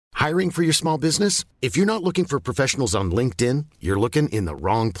Hiring for your small business? If you're not looking for professionals on LinkedIn, you're looking in the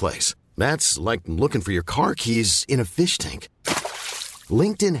wrong place. That's like looking for your car keys in a fish tank.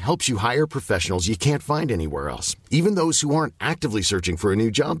 LinkedIn helps you hire professionals you can't find anywhere else, even those who aren't actively searching for a new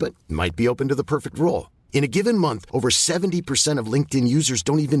job but might be open to the perfect role. In a given month, over 70% of LinkedIn users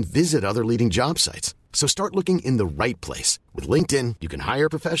don't even visit other leading job sites. So start looking in the right place. With LinkedIn, you can hire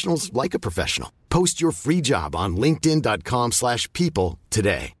professionals like a professional. Post your free job on linkedin.com/people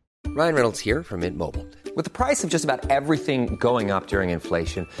today. Ryan Reynolds here from Mint Mobile. With the price of just about everything going up during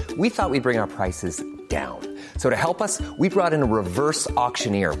inflation, we thought we'd bring our prices down. So to help us, we brought in a reverse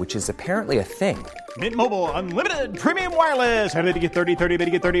auctioneer, which is apparently a thing. Mint Mobile Unlimited Premium Wireless. How to get 30, 30, bit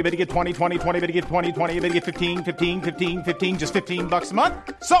to get 30, bit to get 20, 20, 20, bit to get 20, 20, bit to get 15, 15, 15, 15, just $15 a month?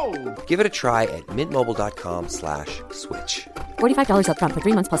 Sold! Give it a try at mintmobile.com/switch. $45 up front for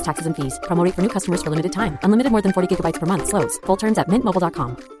 3 months plus taxes and fees. Promo rate for new customers for limited time. Unlimited more than 40 gigabytes per month. Slows full terms at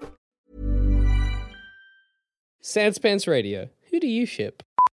mintmobile.com. Sanspants Radio. Who do you ship?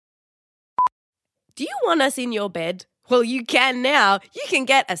 Do you want us in your bed? Well, you can now. You can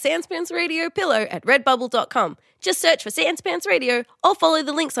get a Sanspants Radio pillow at redbubble.com. Just search for Sanspants Radio or follow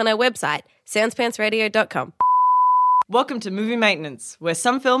the links on our website, sanspantsradio.com. Welcome to Movie Maintenance, where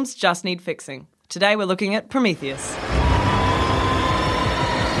some films just need fixing. Today we're looking at Prometheus.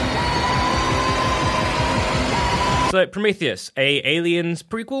 So, Prometheus, a Aliens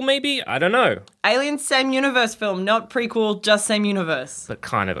prequel maybe? I don't know. Aliens, same universe film, not prequel, just same universe. But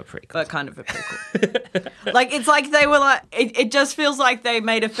kind of a prequel. Like, it's like they were like, it just feels like they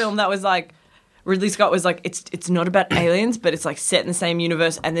made a film that was like, Ridley Scott was like, it's not about aliens, but it's like set in the same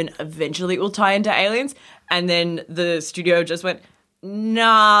universe, and then eventually it will tie into aliens. And then the studio just went,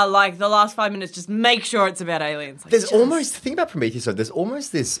 nah, like the last 5 minutes, just make sure it's about aliens. Like, almost, the thing about Prometheus, though, there's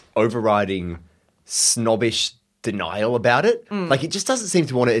almost this overriding snobbish denial about it. Like, it just doesn't seem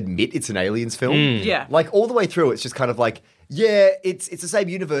to want to admit it's an aliens film. Yeah. Like, all the way through, it's just kind of like, yeah, it's the same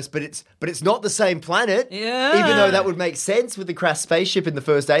universe, but it's not the same planet. Yeah. Even though that would make sense with the crashed spaceship in the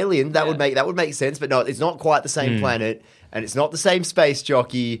first Alien, that would make sense, but no, it's not quite the same planet, and it's not the same space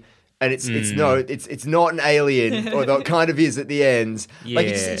jockey. And it's not an alien, or it kind of is at the end. Yeah. Like,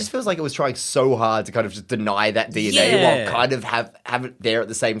 it just feels like it was trying so hard to kind of just deny that DNA while kind of have it there at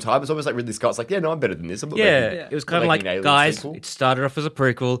the same time. It's almost like Ridley Scott's like, yeah, no, I'm better than this. It was kind of like, guys, sequel. It started off as a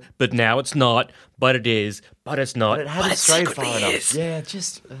prequel, but now it's not, but it is, but it's not, But it hadn't strayed far enough. is. Yeah,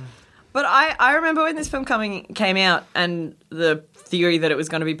 just... But I remember when this film came out and the theory that it was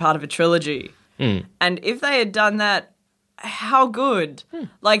going to be part of a trilogy. And if they had done that, how good.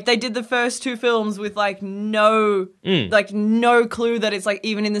 Like, they did the first two films with no clue that it's like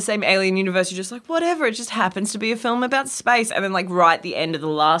even in the same alien universe. You're just like, whatever, it just happens to be a film about space. And then right at the end of the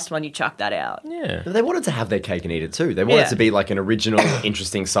last one, you chuck that out. Yeah. They wanted to have their cake and eat it too. They wanted to be like an original,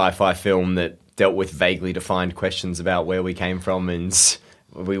 interesting sci-fi film that dealt with vaguely defined questions about where we came from, and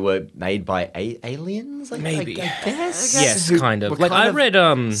we were made by aliens, Maybe. I guess. Yes, kind of. Were Like, I read...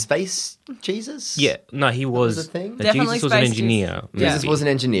 Space Jesus? Yeah, no, he was... a thing? Definitely Jesus was an Space engineer. Jesus was an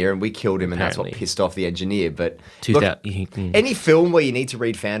engineer, and we killed him, and that's Apparently. what pissed off the engineer. But Any film where you need to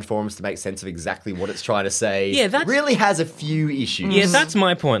read fan forums to make sense of exactly what it's trying to say really has a few issues. Yeah, that's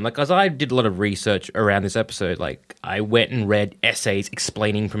my point. Like, as I did a lot of research around this episode, like, I went and read essays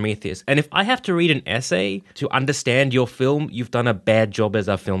explaining Prometheus. And if I have to read an essay to understand your film, you've done a bad job as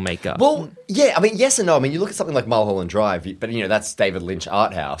a filmmaker. Well, yeah, I mean, yes and no. I mean, you look at something like Mulholland Drive, but, that's David Lynch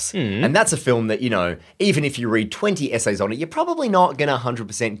art house. And that's a film that, even if you read 20 essays on it, you're probably not going to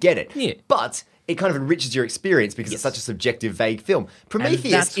 100% get it. Yeah. But it kind of enriches your experience because it's such a subjective, vague film.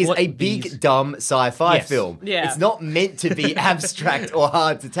 Prometheus is a big, dumb sci-fi film. Yeah. It's not meant to be abstract or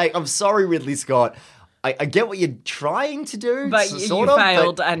hard to take. I'm sorry, Ridley Scott. I get what you're trying to do, but you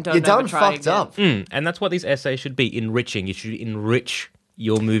failed and don't you're done ever try fucked again. up. And that's what these essays should be, enriching. You should enrich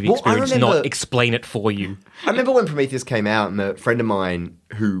your movie Well, I experience, remember- not explain it for you. I remember when Prometheus came out, and a friend of mine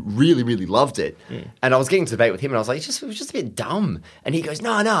who really, really loved it, and I was getting to debate with him, and I was like, it was just a bit dumb. And he goes,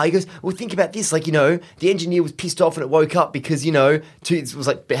 no. He goes, well, think about this. Like, the engineer was pissed off and it woke up because, it was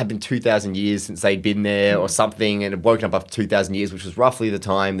like, it had been 2,000 years since they'd been there or something, and it woken up after 2,000 years, which was roughly the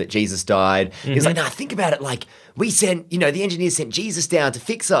time that Jesus died. He was like, no, think about it. Like, we sent, the engineer sent Jesus down to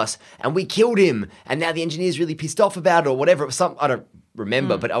fix us, and we killed him, and now the engineer's really pissed off about it or whatever. It was I don't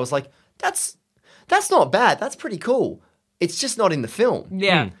remember, but I was like, that's not bad. That's pretty cool. It's just not in the film.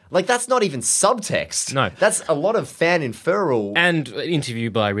 Yeah. Like, that's not even subtext. No. That's a lot of fan inferral. And an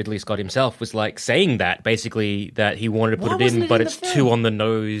interview by Ridley Scott himself was like saying that, basically, that he wanted to put Why it wasn't in, it but in the it's film? too on the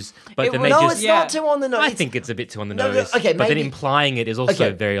nose. But then they no, just... it's not too on the nose. I think it's a bit too on the No, nose. okay, but then maybe- implying it is also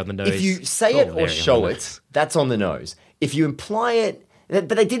Okay, very on the nose. If you say It's it all or very on show the it, nose. that's on the nose. If you imply it, But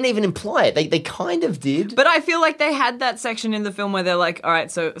they didn't even imply it. They kind of did. But I feel like they had that section in the film where they're like, all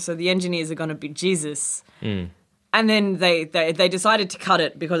right, so the engineers are going to be Jesus. And then they decided to cut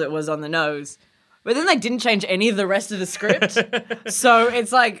it because it was on the nose. But then they didn't change any of the rest of the script. So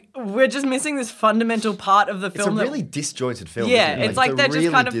it's like, we're just missing this fundamental part of the film. It's a really disjointed film. Yeah, isn't it? it's like they really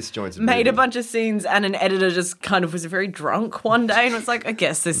just kind of disjointed made movie. a bunch of scenes and an editor just kind of was very drunk one day and was like, I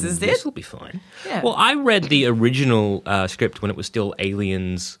guess this is This it. will be fine. Yeah. Well, I read the original script when it was still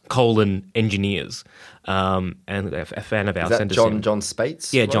Aliens: Engineers, and a fan of ours Is sent that us in. John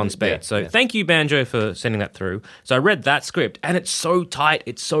Spates? Yeah, John Spates. So thank you, Banjo, for sending that through. So I read that script, and it's so tight,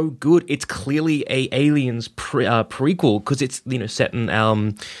 it's so good. It's clearly a Aliens prequel because it's set in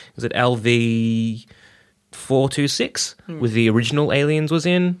is it LV 426 with the original Alien was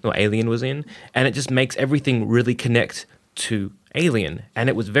in, and it just makes everything really connect to Alien. And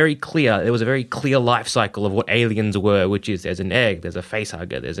it was very clear. There was a very clear life cycle of what aliens were, which is there's an egg, there's a face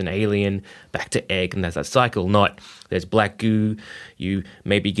hugger, there's an alien, back to egg, and there's that cycle. Not there's black goo, you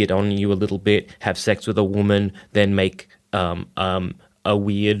maybe get on you a little bit, have sex with a woman, then make a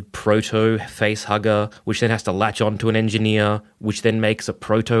weird proto face hugger, which then has to latch onto an engineer, which then makes a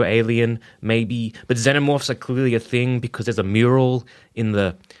proto alien, maybe. But xenomorphs are clearly a thing because there's a mural in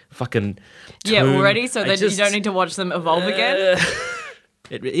the fucking tomb. Yeah, already, so that you don't need to watch them evolve again.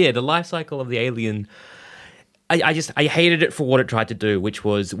 The life cycle of the alien. I hated it for what it tried to do, which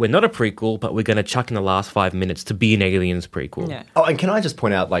was we're not a prequel, but we're going to chuck in the last 5 minutes to be an Aliens prequel. Yeah. Oh, and can I just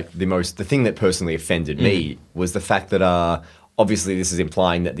point out, like, the thing that personally offended me was the fact that, obviously this is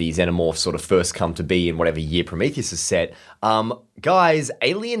implying that the xenomorphs sort of first come to be in whatever year Prometheus is set. Guys,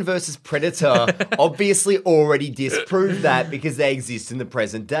 Alien versus Predator obviously already disproved that because they exist in the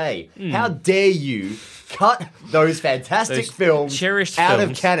present day. How dare you cut those fantastic Those films cherished out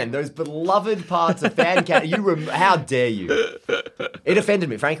films. of canon, those beloved parts of fan canon. How dare you? It offended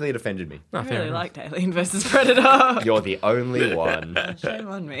me. Frankly, it offended me. I really liked Alien versus Predator. You're the only one. Shame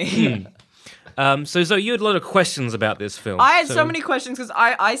on me. So you had a lot of questions about this film. I had so many questions because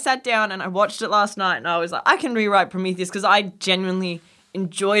I sat down and I watched it last night and I was like, I can rewrite Prometheus because I genuinely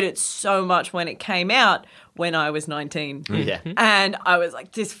enjoyed it so much when it came out when I was 19. Yeah. And I was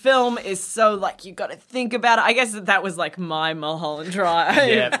like, this film is so, like, you got to think about it. I guess that was like my Mulholland Drive.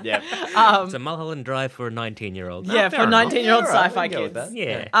 Yeah. It's a Mulholland Drive for a 19-year-old. Yeah, for 19-year-old sci-fi go with kids. that.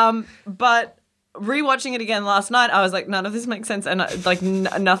 Yeah. But rewatching it again last night, I was like, none of this makes sense, and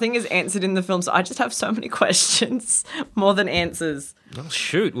nothing is answered in the film. So I just have so many questions more than answers. Well,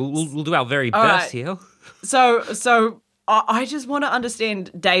 shoot, we'll do our very All best right. here. So I just want to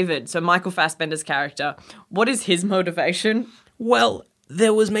understand David. So Michael Fassbender's character. What is his motivation? Well,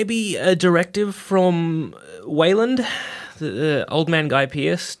 there was maybe a directive from Wayland, the old man Guy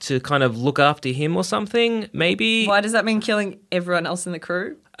Pearce, to kind of look after him or something. Maybe. Why does that mean killing everyone else in the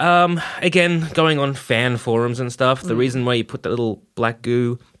crew? Again, going on fan forums and stuff, the reason why you put that little black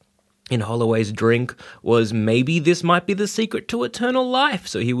goo in Holloway's drink was maybe this might be the secret to eternal life.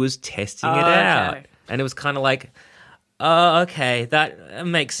 So he was testing it out. And it was kind of like, okay, that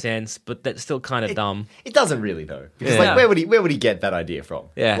makes sense, but that's still kind of dumb. It doesn't really, though. Because, Yeah. like, where would he get that idea from?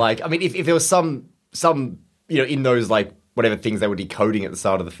 Yeah. Like, I mean, if there was some, in those, like, whatever things they were decoding at the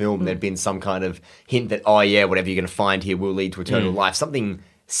start of the film, there'd been some kind of hint that, oh, yeah, whatever you're going to find here will lead to eternal life.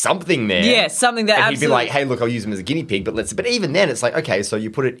 Something there. Yeah, something that and absolutely. he'd be like, hey, look, I'll use him as a guinea pig, but even then, it's like, okay, so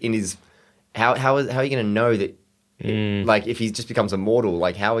you put it in his. How are you going to know that? Like, if he just becomes immortal,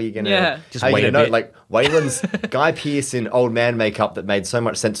 like, how are you going to? Yeah. Just how are you wait gonna a know? bit. Like, Wayland's Guy Pearce in old man makeup that made so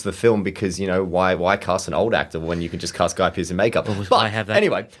much sense to the film because why cast an old actor when you can just cast Guy Pearce in makeup? But why have that?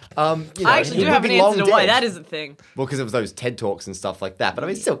 anyway, I actually he do would have be an long answer to why dead. that is a thing. Well, because it was those TED Talks and stuff like that. But I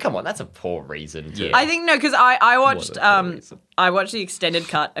mean, still, come on, that's a poor reason. To, I think no, because I watched What a reason. I watched the extended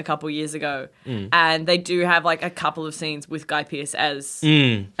cut a couple years ago, and they do have like a couple of scenes with Guy Pearce as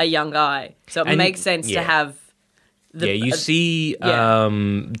a young guy, so it And- makes sense to yeah. have. You see yeah.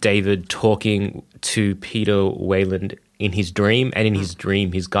 David talking to Peter Wayland in his dream, and in his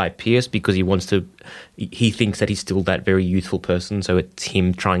dream he's Guy Pearce because he thinks that he's still that very youthful person, so it's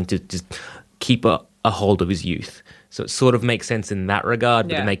him trying to just keep a hold of his youth. So it sort of makes sense in that regard,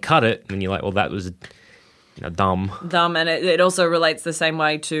 but Yeah. then they cut it, and you're like, well, that was dumb. And it also relates the same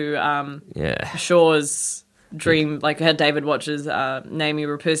way to Yeah. Shaw's dream, like how David watches Naomi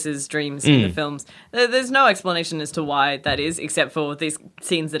Rapace's dreams in the films. There's no explanation as to why that is, except for these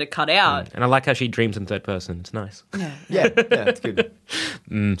scenes that are cut out. And I like how she dreams in third person. It's nice. yeah, it's good.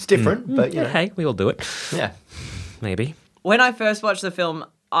 It's different, but you know, Hey, we all do it. yeah. Maybe. When I first watched the film,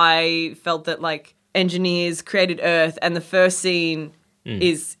 I felt that like engineers created Earth, and the first scene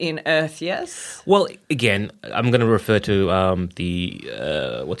is in Earth, yes? Well, again, I'm going to refer to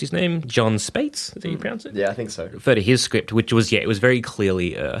what's his name? John Spates, is that you pronounce it? Yeah, I think so. Refer to his script, which was, it was very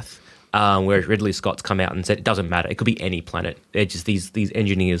clearly Earth. Whereas Ridley Scott's come out and said it doesn't matter. It could be any planet. They're just these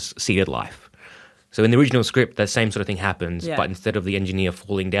engineers seeded life. So in the original script, the same sort of thing happens, but instead of the engineer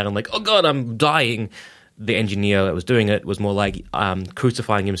falling down and like, oh God, I'm dying, the engineer that was doing it was more like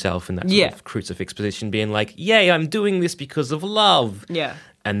crucifying himself in that sort of crucifix position, being like, yay, I'm doing this because of love. Yeah.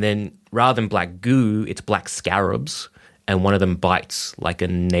 And then rather than black goo, it's black scarabs. And one of them bites like a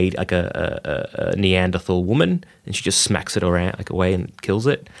Neanderthal woman, and she just smacks it around like away and kills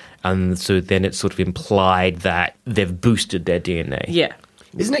it. And so then it's sort of implied that they've boosted their DNA. Yeah.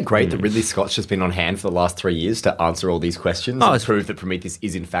 Isn't it great that Ridley Scott's just been on hand for the last 3 years to answer all these questions and prove that Prometheus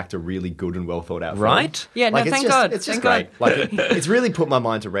is in fact a really good and well thought out film? Right? Yeah, no, thank God. It's just Thank great. Like, it's really put my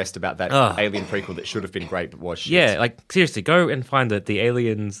mind to rest about that Alien prequel that should have been great but was shit. Yeah, like seriously, go and find the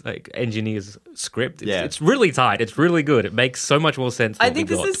Aliens engineers script. It's really tight. It's really good. It makes so much more sense. I think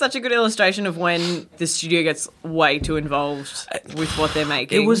this is such a good illustration of when the studio gets way too involved with what they're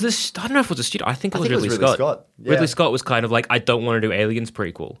making. It was this. I don't know if it was a studio. I think it was Ridley Scott. Yeah. Ridley Scott was kind of like, I don't want to do Aliens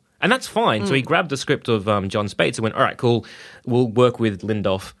prequel. And that's fine. So he grabbed the script of John Spates and went, all right, cool, we'll work with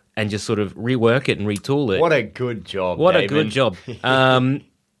Lindoff and just sort of rework it and retool it. What a good job, What Damon. a good job.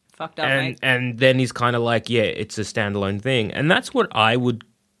 Fucked up, mate. And then he's kind of like, yeah, it's a standalone thing. And that's what I would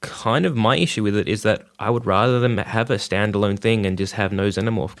kind of, my issue with it is that I would rather them have a standalone thing and just have no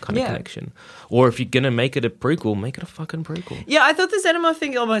Xenomorph kind of connection. Or if you're going to make it a prequel, make it a fucking prequel. Yeah, I thought the Xenomorph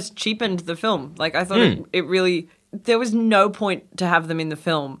thing almost cheapened the film. Like, I thought it really... There was no point to have them in the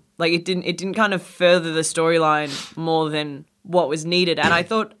film. Like, it didn't kind of further the storyline more than what was needed. And I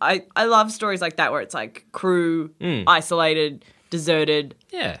thought... I love stories like that where it's like crew, isolated, deserted.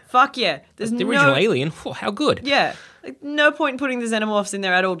 Yeah. Fuck yeah. There's the original Alien, how good. Yeah. Like, no point in putting the Xenomorphs in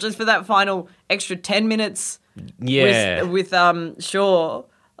there at all, just for that final extra 10 minutes with Shaw.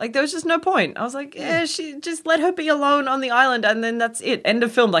 Like, there was just no point. I was like, she just let her be alone on the island, and then that's it. End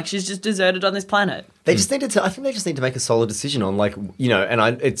of film. Like, she's just deserted on this planet. They just needed to. I think they just need to make a solid decision on, like, you know.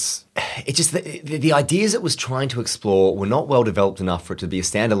 And it's just the ideas it was trying to explore were not well developed enough for it to be a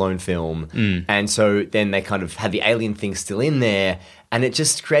standalone film. And so then they kind of had the Alien thing still in there, and it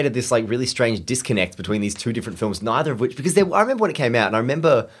just created this like really strange disconnect between these two different films. Neither of which, because I remember when it came out, and I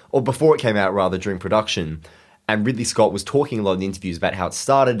remember, or before it came out rather, during production. And Ridley Scott was talking a lot in interviews about how it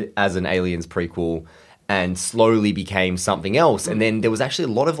started as an Aliens prequel and slowly became something else. And then there was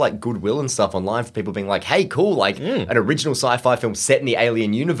actually a lot of like goodwill and stuff online for people being like, hey, cool, like an original sci-fi film set in the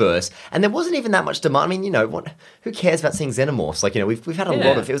Alien universe. And there wasn't even that much demand. I mean, you know, who cares about seeing Xenomorphs? Like, you know, we've had a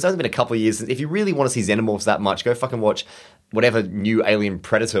lot of, it was only been a couple of years since, if you really want to see Xenomorphs that much, go fucking watch whatever new Alien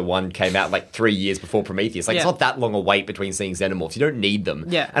Predator one came out like 3 years before Prometheus. Like, it's not that long a wait between seeing Xenomorphs. You don't need them.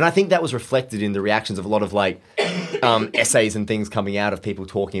 Yeah. And I think that was reflected in the reactions of a lot of like essays and things coming out of people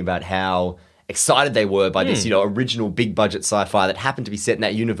talking about how excited they were by this, you know, original big budget sci-fi that happened to be set in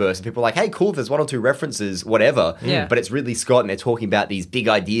that universe. And people were like, hey, cool, there's one or two references, whatever. Yeah. But it's Ridley Scott and they're talking about these big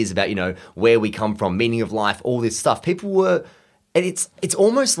ideas about, you know, where we come from, meaning of life, all this stuff. People were, and it's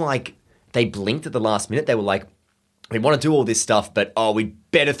almost like they blinked at the last minute. They were like, we want to do all this stuff, but we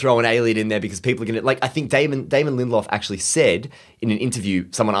better throw an alien in there because people are going to... Like, I think Damon Lindelof actually said in an interview,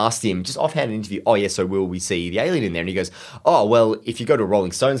 someone asked him, just offhand in an interview, oh, yeah, so will we see the alien in there? And he goes, oh, well, if you go to a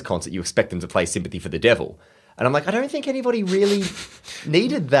Rolling Stones concert, you expect them to play Sympathy for the Devil. And I'm like, I don't think anybody really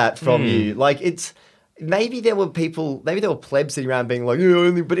needed that from you. Like, it's... Maybe there were plebs sitting around being like,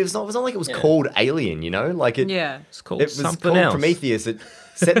 but it was not like it was called Alien, you know? Like, it's called something called else. Prometheus. It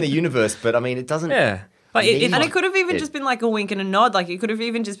set in the universe, but I mean, it doesn't... Yeah. Like and it could have even just been like a wink and a nod. Like, it could have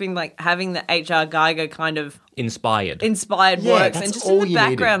even just been like having the H.R. Geiger kind of inspired Yeah, works, that's and just all in the you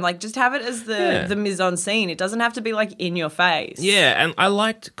background, like just have it as the mise en scene. It doesn't have to be like in your face. Yeah, and I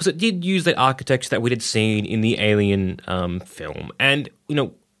liked, because it did use the architecture that we'd seen in the Alien film, and you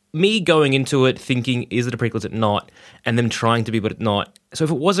know, me going into it thinking, is it a prequel, is it not, and them trying to be, but it's not. So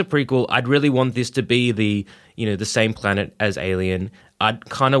if it was a prequel, I'd really want this to be the same planet as Alien. I'd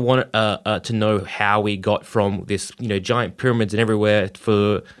kind of want to know how we got from this, giant pyramids and everywhere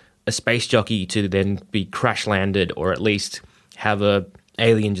for a space jockey to then be crash landed, or at least have a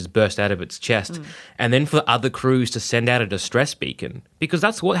alien just burst out of its chest, and then for other crews to send out a distress beacon, because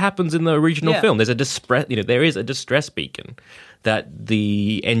that's what happens in the original film. There's there is a distress beacon that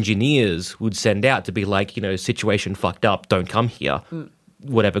the engineers would send out to be like, situation fucked up, don't come here,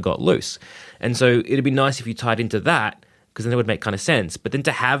 whatever got loose. And so it'd be nice if you tied into that, because then it would make kind of sense. But then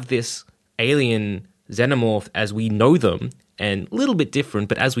to have this alien xenomorph as we know them, and a little bit different,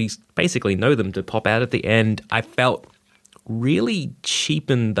 but as we basically know them, to pop out at the end, I felt really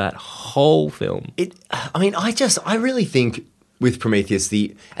cheapened that whole film. I really think with Prometheus,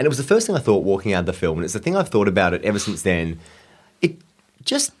 and it was the first thing I thought walking out of the film, and it's the thing I've thought about it ever since then. It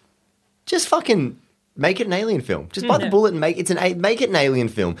just fucking make it an alien film. Just bite the bullet and make it an alien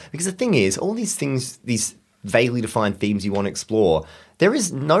film. Because the thing is, all these things, these vaguely defined themes you want to explore, there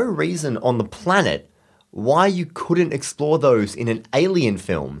is no reason on the planet why you couldn't explore those in an alien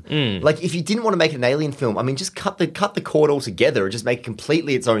film. Like, if you didn't want to make it an alien film, I mean, just cut the cord altogether and just make it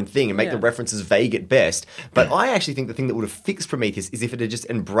completely its own thing and make the references vague at best. But I actually think the thing that would have fixed Prometheus is if it had just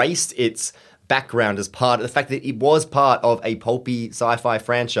embraced its background as part of the fact that it was part of a pulpy sci-fi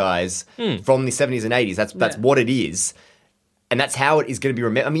franchise from the 70s and 80s. That's what it is. And that's how it is going to be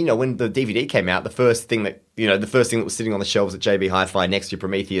remembered. I mean, when the DVD came out, the first thing that was sitting on the shelves at JB Hi-Fi next to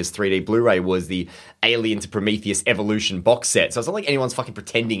Prometheus 3D Blu-ray was the Alien to Prometheus Evolution box set. So it's not like anyone's fucking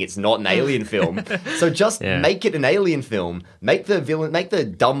pretending it's not an alien film. So just make it an alien film. Make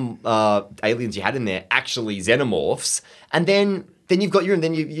the dumb aliens you had in there actually xenomorphs, and then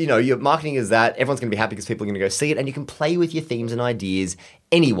your marketing is that everyone's going to be happy because people are going to go see it, and you can play with your themes and ideas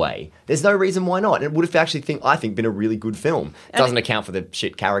anyway. There's no reason why not. And it would have actually, been a really good film. It doesn't account for the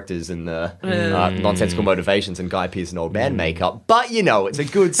shit characters and the nonsensical motivations and Guy Pearce and old man makeup, but it's a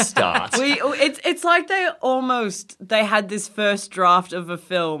good start. It's like they had this first draft of a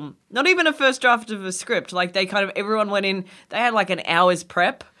film, not even a first draft of a script. Like everyone went in, they had like an hour's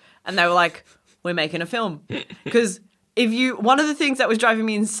prep, and they were like, "We're making a film," because. One of the things that was driving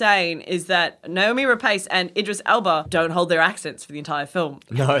me insane is that Naomi Rapace and Idris Elba don't hold their accents for the entire film.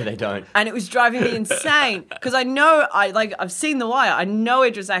 No, they don't. And it was driving me insane because I've seen The Wire. I know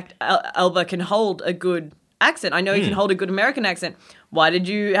Idris Elba can hold a good accent. I know he can hold a good American accent. Why did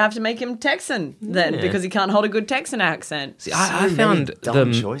you have to make him Texan then? Yeah. Because he can't hold a good Texan accent. See, I found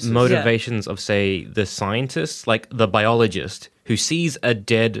the motivations of, say, the scientist, like the biologist who sees a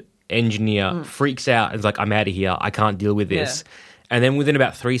dead engineer, freaks out and is like, I'm out of here, I can't deal with this. And then within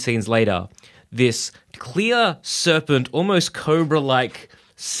about 3 scenes later, this clear serpent, almost cobra-like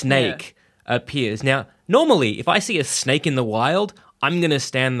snake appears. Now, normally, if I see a snake in the wild, I'm going to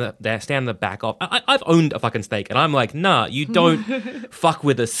stand the back off. I've owned a fucking snake, and I'm like, nah, you don't fuck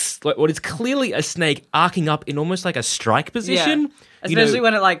with what is clearly a snake arcing up in almost like a strike position. Yeah. Especially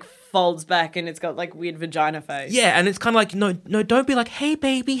when it folds back and it's got weird vagina face. Yeah, and it's kind of like, no, don't be like, hey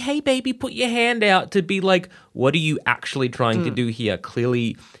baby, put your hand out, to be like, what are you actually trying to do here?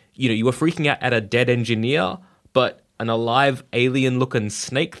 Clearly, you were freaking out at a dead engineer, but an alive alien-looking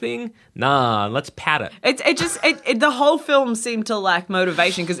snake thing? Nah, let's pat it. The whole film seemed to lack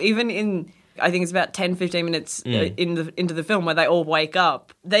motivation, because even in, I think it's about 10, 15 minutes into the film where they all wake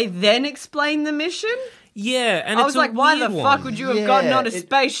up, they then explain the mission. Yeah, and I was like, why the fuck would you have gotten on a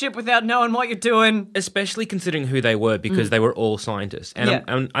spaceship without knowing what you're doing? Especially considering who they were, because they were all scientists.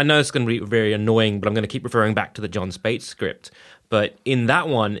 And I know it's going to be very annoying, but I'm going to keep referring back to the John Spates script. But in that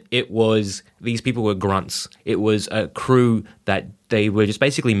one, these people were grunts. It was a crew that they were just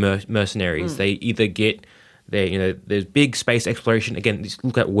basically mercenaries. They either get there's big space exploration. Again, just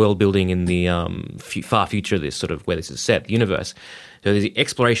look at world building in the far future of this, sort of where this is set, the universe. So there's the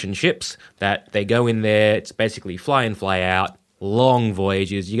exploration ships that they go in there. It's basically fly in, fly out, long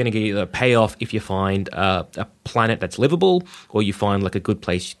voyages. You're going to get either a payoff if you find a planet that's livable, or you find a good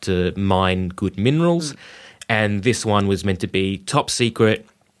place to mine good minerals. And this one was meant to be top secret.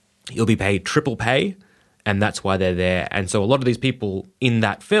 You'll be paid triple pay, and that's why they're there. And so a lot of these people in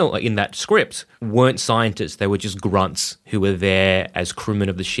that film, in that script, weren't scientists. They were just grunts who were there as crewmen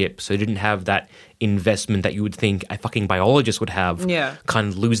of the ship. So they didn't have that investment that you would think a fucking biologist would have, kind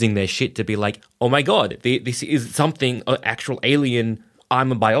of losing their shit to be like, oh my God, this is something, an actual alien.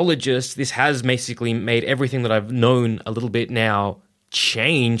 I'm a biologist. This has basically made everything that I've known a little bit now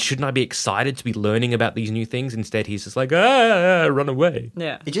change. Shouldn't I be excited to be learning about these new things? Instead, he's just like, run away.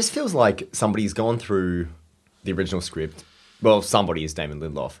 Yeah. It just feels like somebody's gone through the original script. Well, somebody is Damon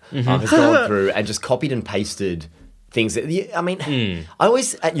Lindelof. Has gone through and just copied and pasted things that, I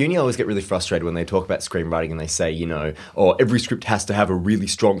always, at uni, I always get really frustrated when they talk about screenwriting and they say, every script has to have a really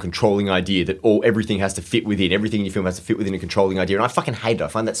strong controlling idea, that everything has to fit within, everything in your film has to fit within a controlling idea. And I fucking hate it. I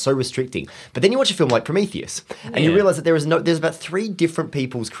find that so restricting. But then you watch a film like Prometheus and you realize that there's about 3 different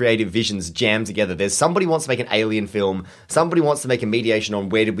people's creative visions jammed together. There's somebody wants to make an alien film, somebody wants to make a mediation on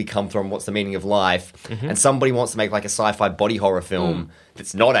where did we come from, what's the meaning of life, and somebody wants to make a sci-fi body horror film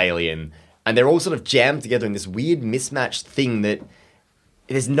that's not alien. And they're all sort of jammed together in this weird mismatched thing that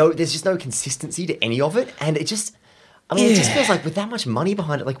there's just no consistency to any of it. And it just, I mean, it just feels like with that much money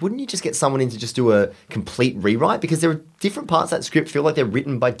behind it, like, wouldn't you just get someone in to just do a complete rewrite? Because there are different parts of that script feel like they're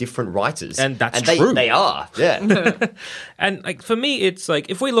written by different writers. And that's true. They are, yeah. And like for me, it's like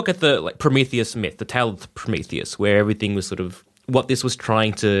if we look at the like Prometheus myth, the tale of Prometheus, where everything was sort of what this was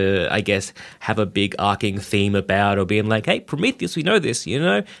trying to, I guess, have a big arcing theme about, or being like, hey, Prometheus, we know this, you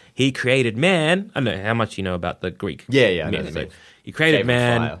know, he created man. I don't know how much you know about the Greek Yeah, I know myth. the So myth. he created Gave them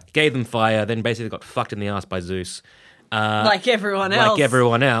man, fire. gave them fire, then basically got fucked in the ass by Zeus. like everyone else. Like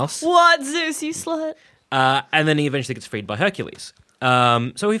everyone else. What, Zeus, you slut? And then he eventually gets freed by Hercules.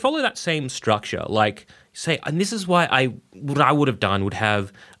 So we follow that same structure. Like, say, and this is why what I would have done would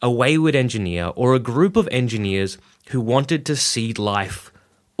have a wayward engineer or a group of engineers who wanted to seed life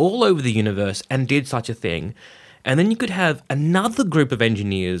all over the universe and did such a thing. And then you could have another group of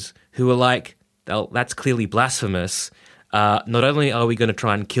engineers who are like, well, that's clearly blasphemous. Not only are we going to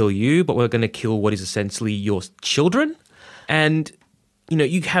try and kill you, but we're going to kill what is essentially your children. And, you know,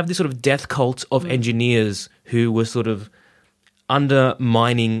 you have this sort of death cult of engineers who were sort of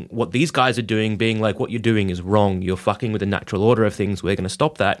undermining what these guys are doing, being like, what you're doing is wrong. You're fucking with the natural order of things. We're going to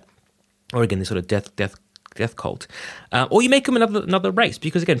stop that. Or again, this sort of death cult. Or you make them another race,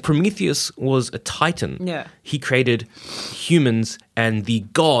 because again, Prometheus was a titan. Yeah. He created humans, and the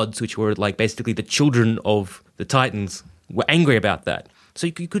gods, which were like basically the children of the titans, were angry about that. So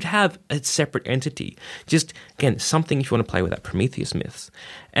you could have a separate entity. Just, again, something if you want to play with that Prometheus myths.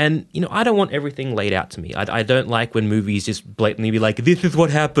 And, you know, I don't want everything laid out to me. I don't like when movies just blatantly be like, this is what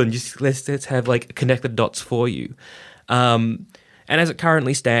happened. Just let's have, like, connected dots for you. And as it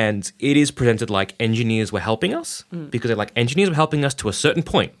currently stands, it is presented like engineers were helping us, because they're like, engineers were helping us to a certain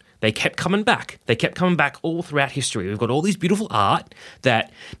point. They kept coming back. They kept coming back all throughout history. We've got all these beautiful art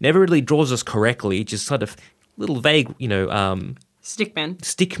that never really draws us correctly, just sort of little vague, you know, stick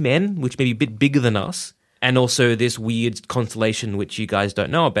men, which may be a bit bigger than us, and also this weird constellation which you guys don't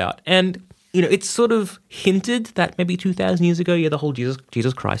know about. And, you know, it's sort of hinted that maybe 2,000 years ago, the whole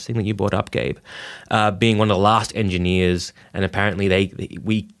Jesus Christ thing that you brought up, Gabe, being one of the last engineers, and apparently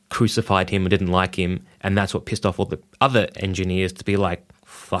we crucified him and didn't like him, and that's what pissed off all the other engineers to be like,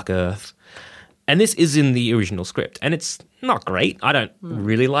 fuck Earth. And this is in the original script, and it's not great. I don't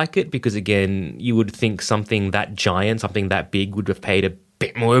really like it because, again, you would think something that giant, something that big would have paid a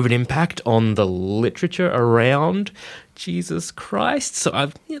bit more of an impact on the literature around Jesus Christ. So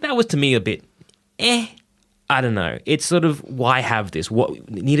that was, to me, a bit I don't know. It's sort of, why have this? What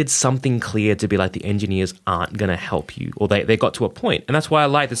needed something clear to be like, the engineers aren't going to help you, or they got to a point. And that's why I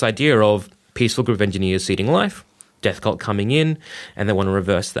like this idea of peaceful group of engineers seeding life, death cult coming in, and they want to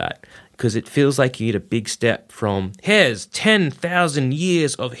reverse that. Because it feels like you need a big step from, here's 10,000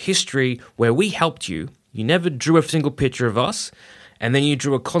 years of history where we helped you. You never drew a single picture of us, and then you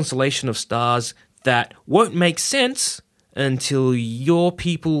drew a constellation of stars that won't make sense until your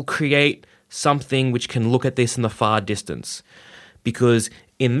people create something which can look at this in the far distance. Because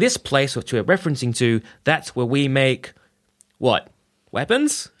in this place, which we're referencing to, that's where we make, what,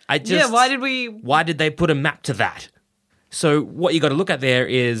 weapons? Why did they put a map to that? So what you got to look at there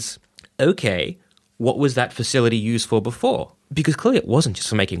is, okay, what was that facility used for before? Because clearly it wasn't just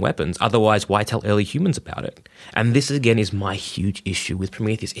for making weapons. Otherwise, why tell early humans about it? And this, again, is my huge issue with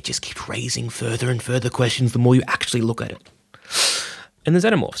Prometheus. It just keeps raising further and further questions the more you actually look at it. And the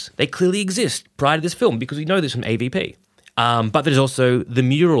xenomorphs. They clearly exist prior to this film, because we know this from AVP. But there's also the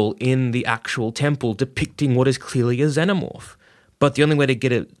mural in the actual temple depicting what is clearly a xenomorph. But the only way to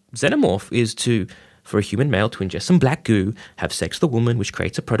get a xenomorph is for a human male to ingest some black goo, have sex with a woman, which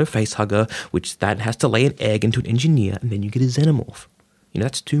creates a proto-facehugger, which then has to lay an egg into an engineer, and then you get a xenomorph. You know,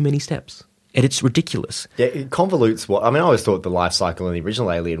 that's too many steps. And it's ridiculous. Yeah, it convolutes I always thought the life cycle in the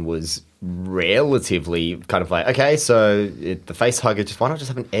original Alien was relatively kind of like, okay, so the facehugger, why not just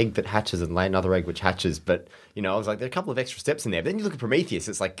have an egg that hatches and lay another egg which hatches? But, you know, I was like, there are a couple of extra steps in there. But then you look at Prometheus,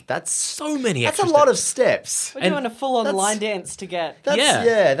 it's like, that's so many That's extra a lot steps. of steps. We're doing a full-on line dance to get.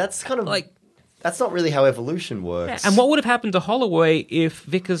 That's kind of like, that's not really how evolution works. And what would have happened to Holloway if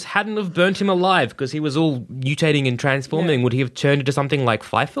Vickers hadn't have burnt him alive because he was all mutating and transforming? Yeah. Would he have turned into something like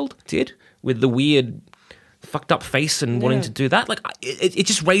Fifield did, with the weird fucked up face and wanting to do that? Like, it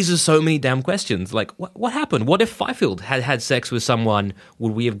just raises so many damn questions. Like, what happened? What if Fifield had sex with someone?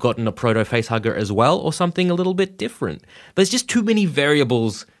 Would we have gotten a proto-facehugger as well, or something a little bit different? There's just too many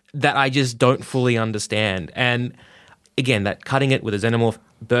variables that I just don't fully understand. And again, that cutting it with a xenomorph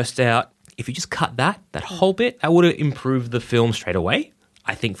burst out, if you just cut that whole bit, that would have improved the film straight away,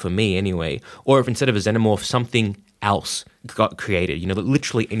 I think, for me anyway. Or if instead of a xenomorph, something else got created,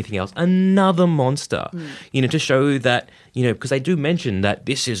 literally anything else, another monster, to show that, because they do mention that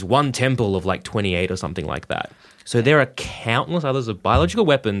this is one temple of like 28 or something like that. So there are countless others of biological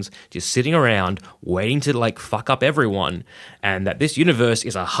weapons just sitting around waiting to like fuck up everyone, and that this universe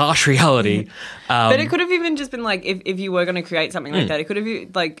is a harsh reality. But it could have even just been like, if you were going to create something like that, it could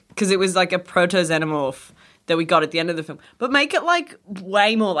have like, because it was like a proto-xenomorph that we got at the end of the film, but make it like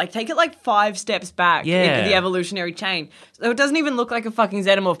way more, like take it like 5 steps back in the evolutionary chain. So it doesn't even look like a fucking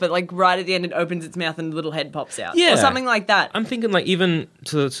xenomorph, but like right at the end it opens its mouth and a little head pops out. Or something like that. I'm thinking like even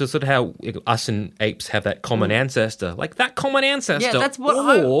to sort of how us and apes have that common ancestor, like that common ancestor, that's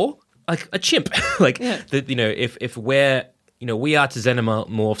what or like a chimp. Like, if we're, we are to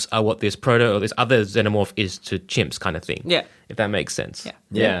xenomorphs are what this proto or this other xenomorph is to chimps kind of thing. Yeah. If that makes sense.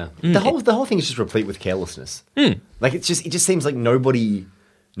 Yeah. The whole thing is just replete with carelessness. Like it just seems like nobody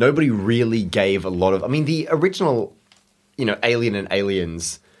really gave a lot of. I mean, the original, Alien and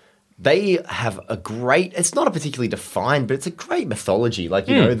Aliens, they have a great. It's not a particularly defined, but it's a great mythology. Like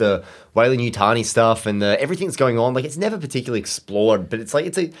the Weyland-Yutani stuff and everything that's going on. Like it's never particularly explored, but it's like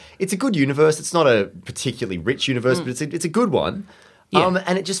it's a good universe. It's not a particularly rich universe, but it's a good one. Yeah.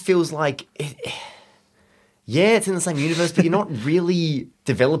 And it just feels like. It's in the same universe, but you're not really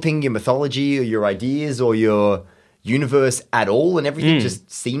developing your mythology or your ideas or your universe at all, and everything just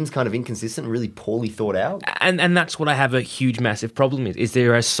seems kind of inconsistent and really poorly thought out. And that's what I have a huge, massive problem is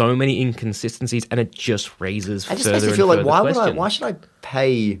there are so many inconsistencies, and it just raises further and further questions. It just makes me feel like, why should I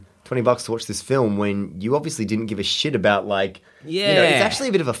pay $20 to watch this film when you obviously didn't give a shit about, like, it's actually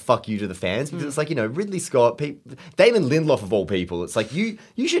a bit of a fuck you to the fans, because it's like, Ridley Scott, Damon Lindelof of all people, it's like, you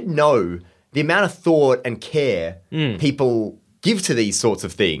should know the amount of thought and care people give to these sorts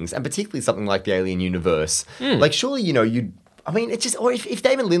of things, and particularly something like the Alien universe. Like, surely, you'd... I mean, it's just... Or if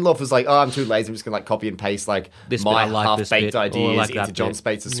Damon Lindelof was like, I'm too lazy, I'm just going to, like, copy and paste, like, my half-baked ideas into John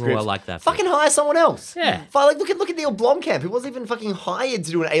Spates' script. I like that fucking hire someone else. Yeah. Like, look at Neil Blomkamp, who wasn't even fucking hired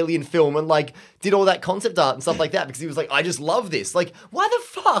to do an Alien film and, like, did all that concept art and stuff like that because he was like, I just love this. Like, why the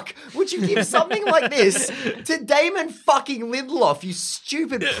fuck would you give something like this to Damon fucking Lindelof, you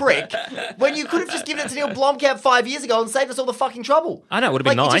stupid prick, when you could have just given it to Neil Blomkamp 5 years ago and saved us all the fucking trouble? I know, it would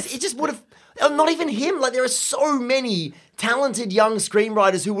have been nice. It just would have... Not even him. Like, there are so many talented young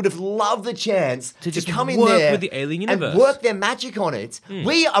screenwriters who would have loved the chance to just come in work there with the Alien universe and work their magic on it.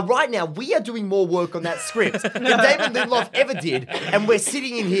 We are doing more work on that script than David Lindelof ever did, and we're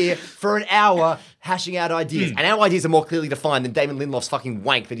sitting in here for an hour hashing out ideas, and our ideas are more clearly defined than Damon Lindelof's fucking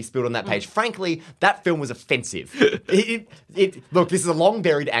wank that he spilled on that page. Frankly, that film was offensive. Look, this is a long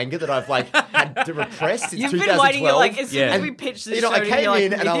buried anger that I've like had to repress since 2012. You've been waiting like as soon as we pitched this show. I came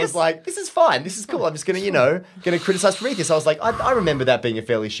in and I was like, this is fine, this is cool. I'm just gonna criticize Prometheus. I was like, I remember that being a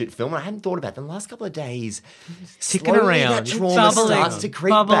fairly shit film, and I hadn't thought about it. In the last couple of days, ticking slowly around, that trauma starts to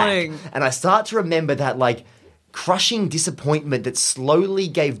creep back, and I start to remember that like crushing disappointment that slowly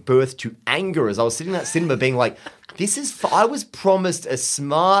gave birth to anger as I was sitting in that cinema being like, I was promised a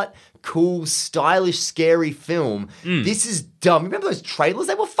smart, cool, stylish, scary film. This is dumb. Remember those trailers?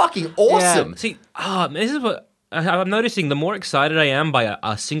 They were fucking awesome. Yeah. See, this is what I'm noticing. The more excited I am by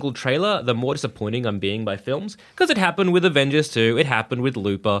a single trailer, the more disappointing I'm being by films. Because it happened with Avengers 2, it happened with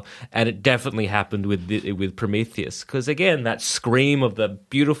Looper, and it definitely happened with Prometheus. Because again, that scream of the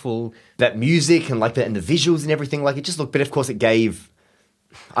beautiful... That music and like and the visuals and everything, like it just looked... But of course it gave...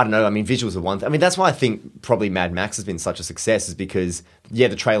 I don't know, I mean, visuals are one thing. I mean, that's why I think probably Mad Max has been such a success, is because,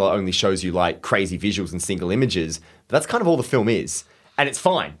 the trailer only shows you like crazy visuals and single images, but that's kind of all the film is. And it's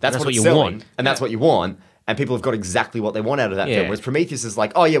fine. That's what you want. And that's what you want. And people have got exactly what they want out of that film. Whereas Prometheus is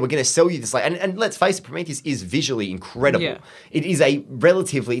like, we're going to sell you this. Like, and let's face it, Prometheus is visually incredible. Yeah. It is a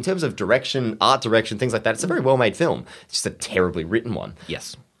relatively, in terms of direction, art direction, things like that, it's a very well-made film. It's just a terribly written one.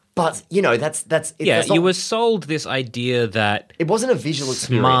 Yes. But, you were sold this idea that... It wasn't a visual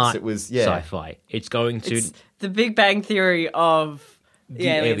experience. Smart it was, sci-fi. It's going to... It's the Big Bang Theory of the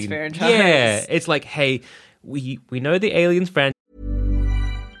Aliens franchise. Yeah, it's like, hey, we know the Aliens franchise.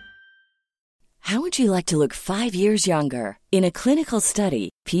 How would you like to look 5 years younger? In a clinical study,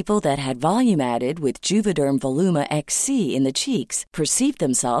 people that had volume added with Juvederm Voluma XC in the cheeks perceived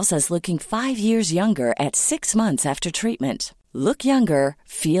themselves as looking 5 years younger at 6 months after treatment. Look younger,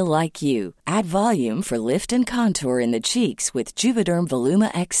 feel like you. Add volume for lift and contour in the cheeks with Juvederm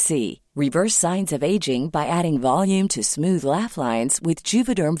Voluma XC. Reverse signs of aging by adding volume to smooth laugh lines with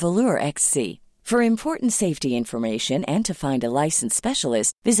Juvederm Volure XC. For important safety information and to find a licensed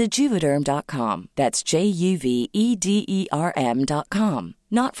specialist, visit Juvederm.com. That's JUVEDERM.com.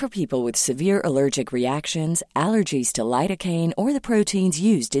 Not for people with severe allergic reactions, allergies to lidocaine, or the proteins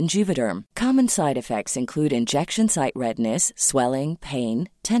used in Juvederm. Common side effects include injection site redness, swelling, pain,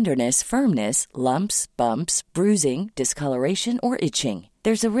 tenderness, firmness, lumps, bumps, bruising, discoloration, or itching.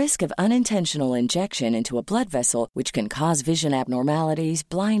 There's a risk of unintentional injection into a blood vessel, which can cause vision abnormalities,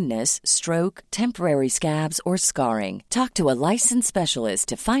 blindness, stroke, temporary scabs, or scarring. Talk to a licensed specialist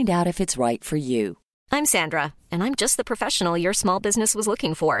to find out if it's right for you. I'm Sandra, and I'm just the professional your small business was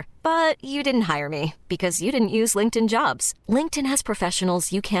looking for. But you didn't hire me because you didn't use LinkedIn Jobs. LinkedIn has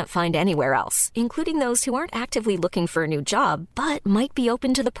professionals you can't find anywhere else, including those who aren't actively looking for a new job, but might be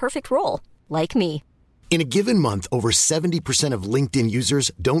open to the perfect role, like me. In a given month, over 70% of LinkedIn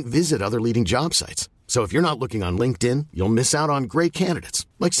users don't visit other leading job sites. So if you're not looking on LinkedIn, you'll miss out on great candidates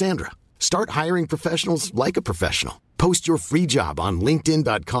like Sandra. Start hiring professionals like a professional. Post your free job on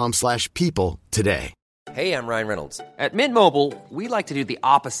linkedin.com/people today. Hey, I'm Ryan Reynolds. At Mint Mobile, we like to do the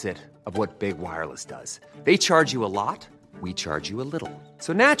opposite of what Big Wireless does. They charge you a lot, we charge you a little.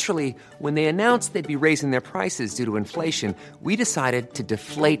 So naturally, when they announced they'd be raising their prices due to inflation, we decided to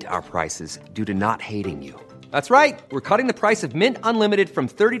deflate our prices due to not hating you. That's right. We're cutting the price of Mint Unlimited from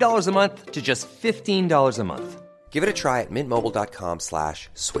 $30 a month to just $15 a month. Give it a try at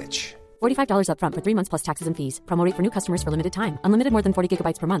mintmobile.com/switch. $45 up front for 3 months plus taxes and fees. Promo rate for new customers for limited time. Unlimited more than 40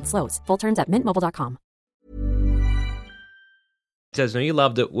 gigabytes per month. Slows full terms at mintmobile.com. Says, no, you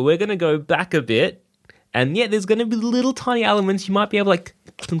loved it. Well, we're going to go back a bit. And yeah, there's going to be little tiny elements. You might be able, like,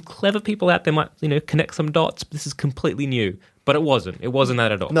 some clever people out there might, connect some dots. This is completely new. But it wasn't. It wasn't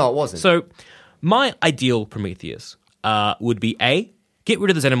that at all. No, it wasn't. So my ideal Prometheus would be A, get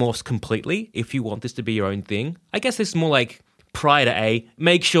rid of the Xenomorphs completely if you want this to be your own thing. I guess this is more like prior to A,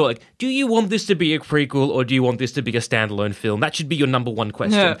 make sure, like, do you want this to be a prequel or do you want this to be a standalone film? That should be your number one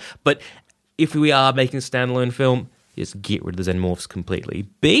question. Yeah. But if we are making a standalone film, just get rid of the Xenomorphs completely.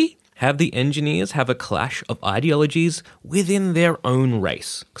 B, have the engineers have a clash of ideologies within their own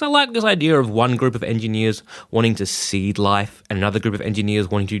race. Because I like this idea of one group of engineers wanting to seed life and another group of engineers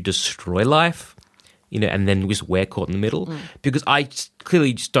wanting to destroy life. And then just we're caught in the middle. Because I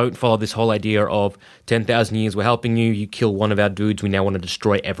clearly just don't follow this whole idea of 10,000 years, we're helping you, you kill one of our dudes, we now want to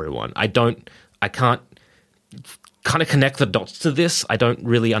destroy everyone. I can't kind of connect the dots to this. I don't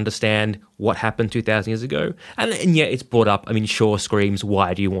really understand what happened 2,000 years ago. And yeah, it's brought up, Shaw screams,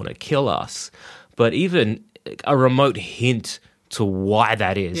 why do you want to kill us? But even a remote hint to why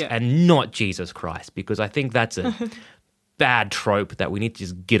that is, and not Jesus Christ, because I think that's a bad trope that we need to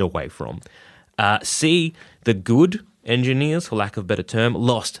just get away from. C, the good engineers, for lack of a better term,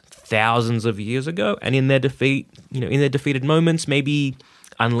 lost thousands of years ago, and in their defeat, in their defeated moments, maybe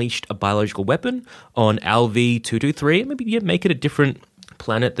unleashed a biological weapon on LV-223. Maybe make it a different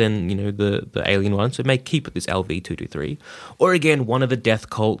planet than the alien one. So keep it this LV-223. Or again, one of the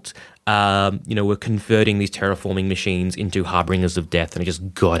death cult. We're converting these terraforming machines into harbingers of death, and it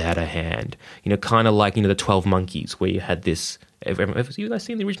just got out of hand. Kind of like the 12 Monkeys, where you had this. Have you guys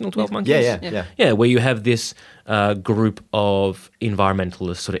seen the original 12 Monkeys? Yeah, where you have this group of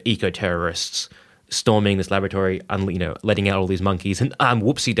environmentalists, sort of eco-terrorists, storming this laboratory, letting out all these monkeys, and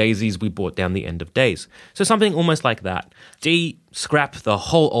whoopsie daisies, we brought down the end of days. So something almost like that. D, scrap the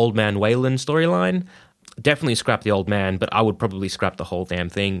whole Old Man Wayland storyline. Definitely scrap the old man, but I would probably scrap the whole damn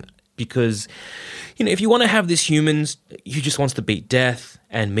thing. Because, if you want to have this humans who just wants to beat death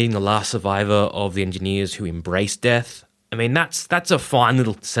and meeting the last survivor of the engineers who embrace death, that's a fine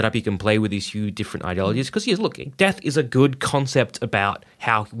little setup you can play with these few different ideologies. Because, yes, look, death is a good concept about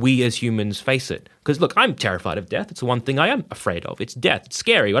how we as humans face it. Because, look, I'm terrified of death. It's the one thing I am afraid of. It's death. It's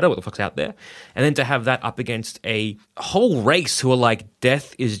scary. I don't know what the fuck's out there. And then to have that up against a whole race who are like,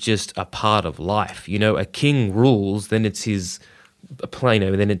 death is just a part of life. A king rules, then it's his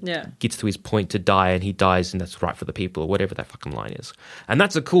Plano, and then it gets to his point to die, and he dies, and that's right for the people, or whatever that fucking line is. And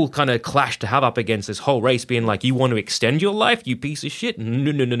that's a cool kind of clash to have up against this whole race being like, you want to extend your life, you piece of shit?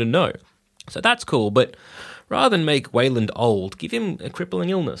 No. So that's cool, but rather than make Wayland old, give him a crippling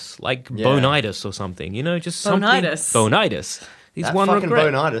illness, like bonitis or something, just something. Bonitis. He's that one fucking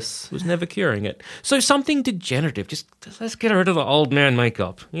regret. bonitis Was never curing it. So something degenerative. Just let's get rid of the old man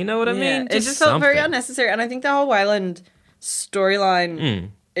makeup. You know what I mean? It just felt very unnecessary. And I think the whole Wayland storyline,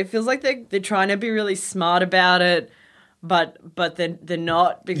 it feels like they're trying to be really smart about it, but they're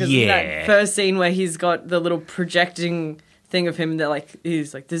not, because of that first scene where he's got the little projecting thing of him that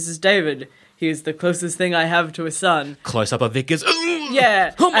he's like, this is David. He's the closest thing I have to a son. Close up of Vickers.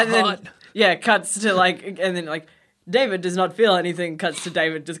 Yeah. Oh my and God. Then, cuts to and then David does not feel anything, cuts to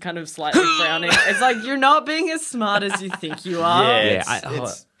David just kind of slightly frowning. It's like, you're not being as smart as you think you are. Yeah,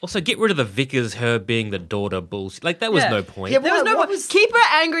 Also, get rid of the Vickers, her being the daughter bullshit. Like, that was no point. Yeah, There was What- no what point. was- Keep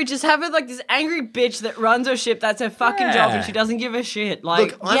her angry. Just have her like this angry bitch that runs her ship. That's her fucking job, and Yeah. she doesn't give a shit.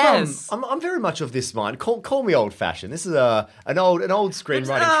 Like, Look, I'm, yes. I'm very much of this mind. Call me old-fashioned. This is an old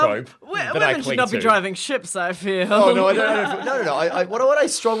screenwriting trope that I Women cling should not be to. driving ships, I feel. Oh no, I don't. No. What I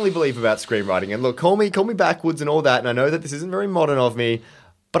strongly believe about screenwriting, and look, call me backwards and all that, and I know that this isn't very modern of me,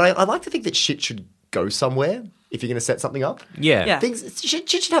 but I like to think that shit should go somewhere if you're going to set something up. Yeah. Yeah. Things shit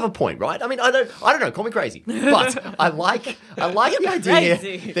should have a point, right? I mean, I don't know. Call me crazy, but I like the idea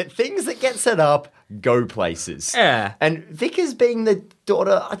crazy. that things that get set up go places. Yeah. And Vickers being the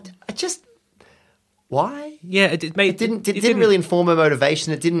daughter, I just why? Yeah, it It didn't really inform her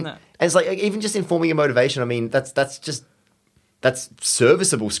motivation. It didn't. And it's like even just informing her motivation. I mean, that's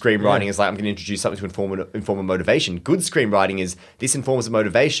serviceable screenwriting. Is like I'm going to introduce something to inform a motivation. Good screenwriting is this informs a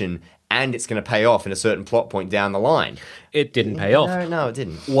motivation and it's going to pay off in a certain plot point down the line. It didn't pay off. No, it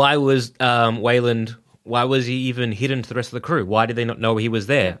didn't. Why was Wayland? Why was he even hidden to the rest of the crew? Why did they not know he was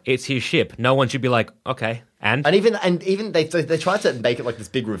there? It's his ship. No one should be like, okay, and And even they tried to make it like this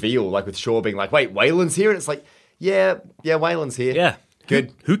big reveal, like with Shaw being like, "Wait, Wayland's here," and it's like, yeah, Wayland's here. yeah,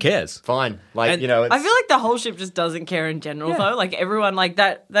 Good. Who cares? Fine. Like, And- you know, it's, I feel like the whole ship just doesn't care in general, though. Like everyone, like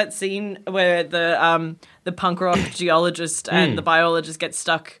that scene where the punk rock geologist and the biologist get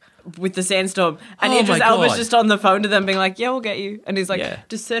stuck with the sandstorm, and Oh Idris my Elba's God. just on the phone to them, being like, "Yeah, we'll get you," and he's like, Yeah.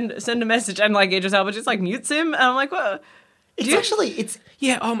 "Just send a message," and like Idris Elba just like mutes him, and I'm like, "What?" it's Yeah,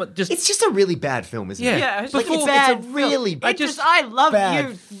 just it's just a really bad film, isn't Yeah. it? Yeah, it's Like, like it's bad a really Idris, I love bad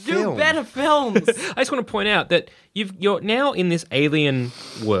you. film. Do better films. I just want to point out that you're now in this alien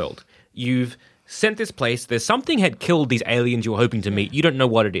world. You've sent this place. There's something had killed these aliens you were hoping to meet. You don't know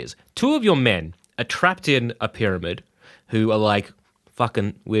what it is. Two of your men are trapped in a pyramid who are like,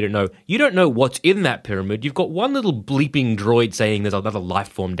 fucking, we don't know. You don't know what's in that pyramid. You've got one little bleeping droid saying there's another life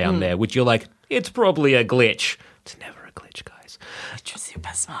form down there, which you're like, it's probably a glitch. It's never a glitch, guys. Idris super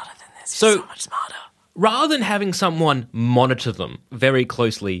smarter than this. So- So much smarter. Rather than having someone monitor them very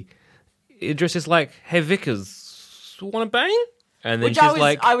closely, Idris is like, hey, Vickers, want to bang? And then Which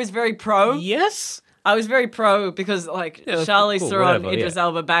she's I was very pro. yes. I was very pro because like Yeah, Charlize cool, Theron, whatever, Idris yeah.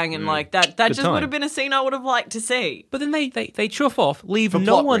 Elba banging like that just time. would have been a scene I would have liked to see. But then they chuff off, leave For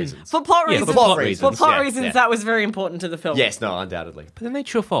no plot one. reasons. For plot Yeah, reasons. for plot reasons, For plot yeah, reasons, yeah. that was very important to the film. Yes, no, undoubtedly. But then they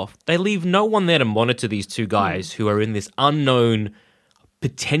chuff off. They leave no one there to monitor these two guys who are in this unknown,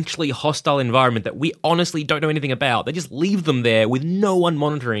 potentially hostile environment that we honestly don't know anything about. They just leave them there with no one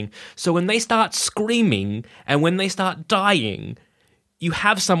monitoring. So when they start screaming and when they start dying, you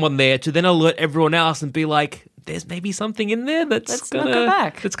have someone there to then alert everyone else and be like, there's maybe something in there Let's not go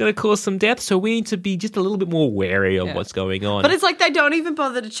back. that's gonna cause some death. So we need to be just a little bit more wary of what's going on. But it's like they don't even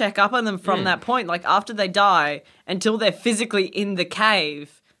bother to check up on them from that point. Like after they die, until they're physically in the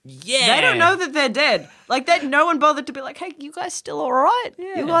cave, yeah, they don't know that they're dead. Like that, no one bothered to be like, "Hey, you guys still all right?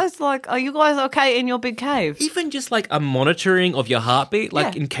 You guys like, are you guys okay in your big cave?" Even just like a monitoring of your heartbeat,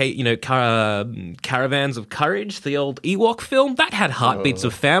 like Yeah. in Caravans of Courage, the old Ewok film, that had heartbeats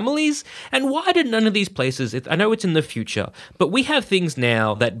of families. And why did none of these places? I know it's in the future, but we have things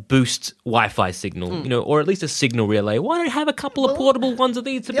now that boost Wi-Fi signal, or at least a signal relay. Why don't have a couple of portable ones of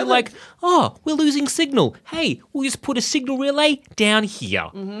these to be like, oh, we're losing signal. Hey, we'll just put a signal relay down here.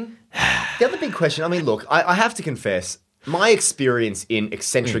 The other big question, I mean, look, I have to confess, my experience in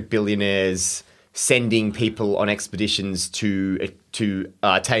eccentric billionaires sending people on expeditions to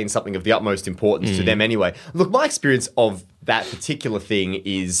attain something of the utmost importance to them anyway. Look, my experience of that particular thing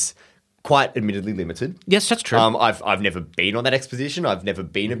is quite admittedly limited. Yes, that's true. I've never been on that expedition. I've never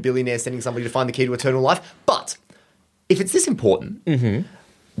been a billionaire sending somebody to find the key to eternal life. But if it's this important,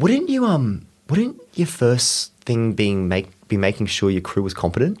 wouldn't your first thing be making sure your crew was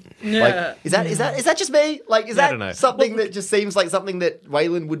competent? Yeah. Like, is that just me? Like, is I don't know. that something that just seems like something that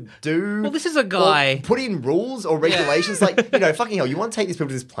Wayland would do? Well, this is a guy- Or put in rules or regulations. Like, fucking hell, you want to take these people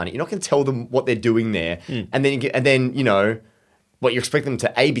to this planet. You're not going to tell them what they're doing there, and then what you expect them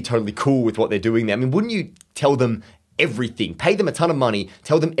to be totally cool with what they're doing there. I mean, wouldn't you tell them everything? Pay them a ton of money.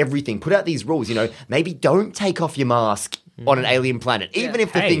 Tell them everything. Put out these rules. Maybe don't take off your mask on an alien planet, even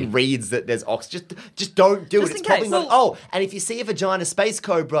if the Hey. thing reads that there's oxygen. Just don't do Just it. in It's probably case. not. Oh, and if you see a vagina space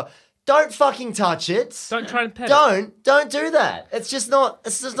cobra, don't fucking touch it. Don't try and pet it. Don't do that. It's just not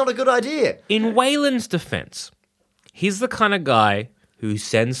a good idea. In Wayland's defense, he's the kind of guy who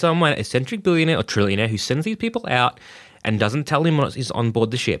sends someone, eccentric billionaire or trillionaire, who sends these people out and doesn't tell him he's on board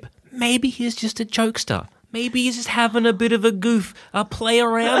the ship. Maybe he's just a jokester. Maybe he's just having a bit of a goof, play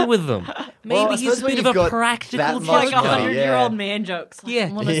around with them. Maybe Well, I he's a suppose when bit of you've a got practical that much Like joke. money, 100-year-old man jokes. Yeah.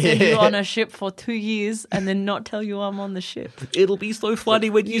 I want to send you on a ship for 2 years and then not tell you I'm on the ship. It'll be so funny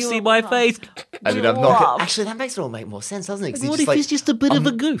when you see my face. And then I'm not gonna, actually, that makes it all make more sense, doesn't it? 'Cause What he's if just he's just a bit of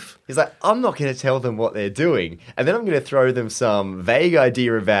a goof? He's like, I'm not going to tell them what they're doing, and then I'm going to throw them some vague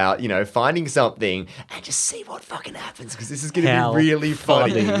idea about, finding something, and just see what fucking happens, because this is going to How be really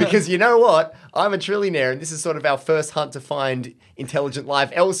funny. Because you know what? I'm a trillionaire, and this is sort of our first hunt to find intelligent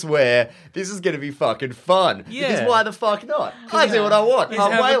life elsewhere. This is going to be fucking fun. Yeah. Because why the fuck not? I do what I want.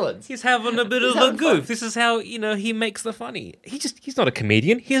 I'm Wayland. He's having a bit of a goof. This is how, he makes the funny. He's not a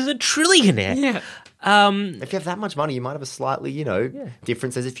comedian. He's a trillionaire. Yeah. If you have that much money, you might have a slightly,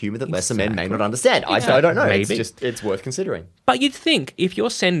 different sense of humour that lesser men may not understand. I don't know. Maybe. It's worth considering. But you'd think if you're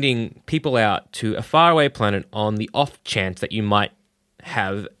sending people out to a faraway planet on the off chance that you might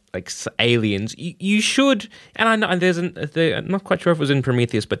have aliens, you should. And I know I'm not quite sure if it was in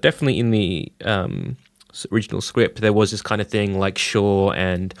Prometheus, but definitely in the original script, there was this kind of thing like Shaw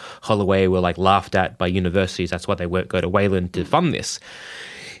and Holloway were laughed at by universities. That's why they won't go to Wayland to fund this.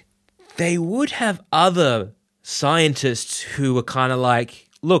 They would have other scientists who were kind of like,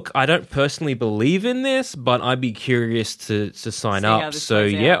 look, I don't personally believe in this, but I'd be curious to sign up. So,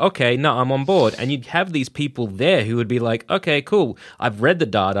 yeah, okay, no, I'm on board. And you'd have these people there who would be like, okay, cool, I've read the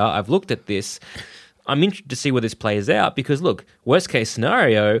data, I've looked at this. I'm interested to see where this plays out because, look, worst case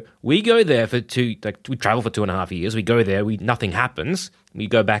scenario, we go there for we travel for 2.5 years, we go there, nothing happens, we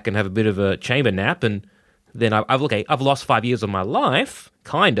go back and have a bit of a chamber nap, and then I've lost 5 years of my life,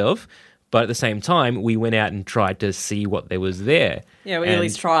 kind of, but at the same time, we went out and tried to see what there was there. Yeah, we at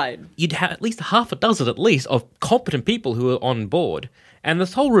least tried. You'd have at least half a dozen, at least, of competent people who are on board. And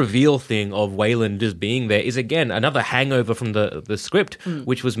this whole reveal thing of Wayland just being there is, again, another hangover from the script,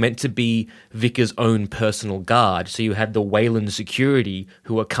 which was meant to be Vickers' own personal guard. So you had the Wayland security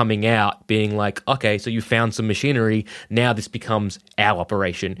who are coming out being like, okay, so you found some machinery, now this becomes our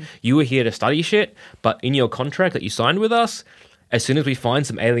operation. You were here to study shit, but in your contract that you signed with us, as soon as we find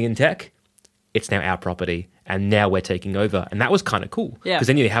some alien tech, it's now our property, and now we're taking over. And that was kind of cool. Yeah. Because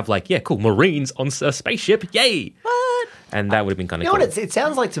then you have cool, Marines on a spaceship, yay! What? And that would have been kind of cool. You know what it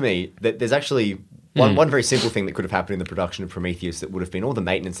sounds like to me that there's actually one very simple thing that could have happened in the production of Prometheus that would have been all the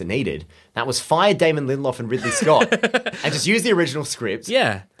maintenance it needed. That was fire Damon Lindelof and Ridley Scott and just use the original script.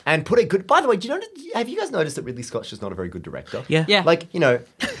 Yeah. And put a good... By the way, have you guys noticed that Ridley Scott's just not a very good director? Yeah. Yeah.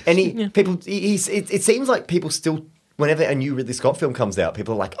 People... It seems like people still... Whenever a new Ridley Scott film comes out,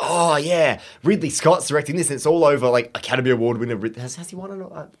 people are like, oh, yeah, Ridley Scott's directing this, and it's all over, Academy Award winner. Has he won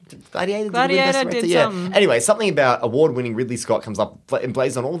Gladiator? Gladiator did something. Anyway, something about award-winning Ridley Scott comes up and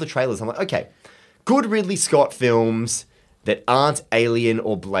blazes on all the trailers. I'm like, okay, good Ridley Scott films that aren't Alien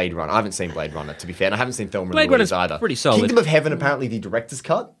or Blade Runner. I haven't seen Blade Runner, to be fair, and I haven't seen Thelma and Louise either. Pretty solid. Kingdom of Heaven, apparently the director's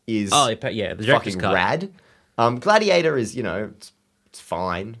cut is the director's fucking cut. rad. Gladiator is, it's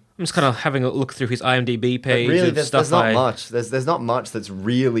fine. I'm just kind of having a look through his IMDb page. But really, of there's stuff not much. There's not much that's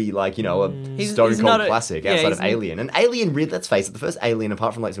really a stone cold classic outside of Alien. And Alien, let's face it, the first Alien,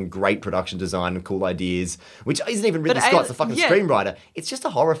 apart from some great production design and cool ideas, which isn't even Ridley Scott's the fucking screenwriter, it's just a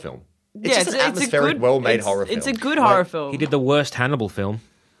horror film. It's just an atmospheric, well-made horror film. It's a good horror film. He did the worst Hannibal film.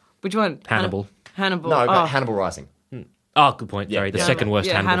 Which one? Hannibal. Hannibal. No, but Hannibal Rising. Oh, good point. Sorry, the second worst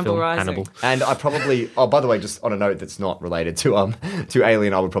Hannibal film. Rising. Hannibal. And I probably... Oh, by the way, just on a note that's not related to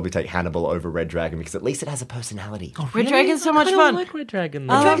Alien, I would probably take Hannibal over Red Dragon because at least it has a personality. Oh, Red Dragon's so much I fun. like Red Dragon.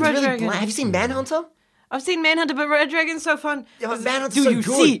 I love Dragon's Red Dragon. Have you seen Manhunter? I've seen Manhunter, but Red Dragon's so fun. Yeah, but Manhunter's Do so you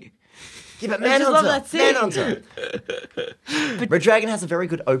good. see? Yeah, but I just love that scene. Manhunter. Red Dragon has a very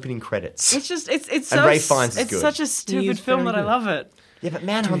good opening credits. It's just it's And so Ray Fiennes is it's good. such a stupid film that I love it. Yeah, but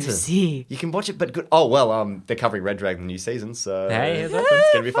Manhunter. see? You can watch it, but good. Oh, well, they're covering Red Dragon new season, so Hey, it's going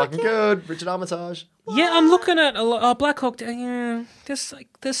to be fucking good. Richard Armitage. Yeah, I'm looking at Black Hawk. Yeah,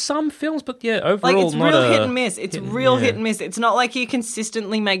 there's some films, but yeah, overall, It's not real a hit and miss. It's real hit and miss. It's not like he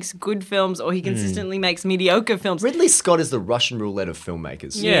consistently makes good films or he consistently makes mediocre films. Ridley Scott is the Russian roulette of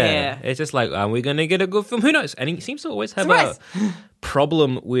filmmakers. Yeah. It's just like, are we going to get a good film? Who knows? And he seems to always have a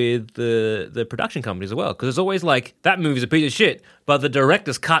problem with the production companies as well, because it's always like, that movie's a piece of shit, but the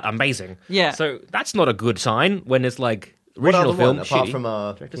director's cut amazing. Yeah. So that's not a good sign when it's like What original other film one, apart shitty.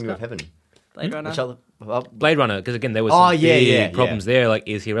 from Kingdom of Heaven? Blade Runner. Which other? Well, Blade Runner, because again, there was Oh, some yeah, big yeah, problems there. Like,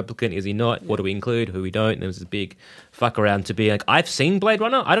 is he a replicant? Is he not? What do we include? Who we don't? And there was this big fuck around to be like, I've seen Blade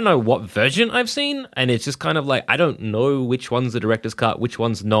Runner. I don't know what version I've seen. And it's just kind of like, I don't know which one's the director's cut, which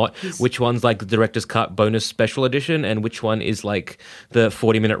one's not, which one's like the director's cut bonus special edition, and which one is like the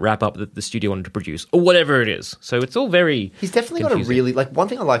 40-minute wrap-up that the studio wanted to produce, or whatever it is. So it's all very he's definitely confusing. got a really, like, one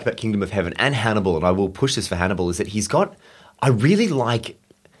thing I like about Kingdom of Heaven and Hannibal, and I will push this for Hannibal, is that I really like,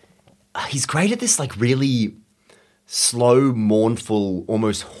 he's great at this, like, really slow, mournful,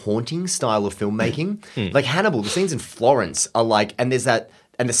 almost haunting style of filmmaking. Like Hannibal, the scenes in Florence are like, and there's that,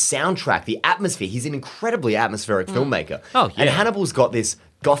 and the soundtrack, the atmosphere. He's an incredibly atmospheric filmmaker. Oh, yeah. And Hannibal's got this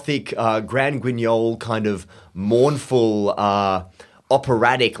gothic, Grand Guignol kind of mournful,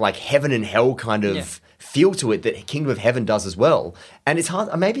 operatic, like heaven and hell kind of feel to it that Kingdom of Heaven does as well. And it's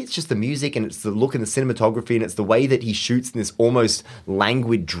hard, maybe it's just the music and it's the look and the cinematography and it's the way that he shoots in this almost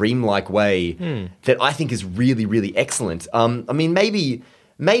languid, dreamlike way that I think is really, really excellent. I mean, maybe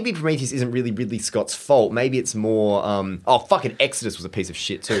Prometheus isn't really Ridley Scott's fault. Maybe it's more, fucking Exodus was a piece of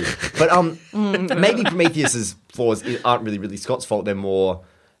shit too. But maybe Prometheus's flaws aren't really Ridley Scott's fault. They're more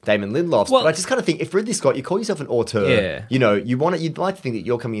Damon Lindelof's. Well, but I just kind of think, if Ridley Scott, you call yourself an auteur, you know, you'd like to think that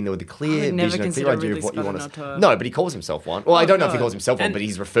you're coming in there with a clear vision, a clear idea of what you want to. No, but he calls himself one. Well, I don't know if he calls himself one, but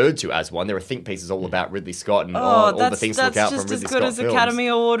he's referred to as one. There are think pieces all about Ridley Scott and all the things to look out from Ridley Scott films. That's just as good as Academy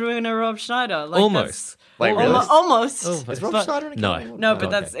Award winner Rob Schneider. Like, almost. Like, really? Almost. Is Rob Schneider an Academy Award? No, but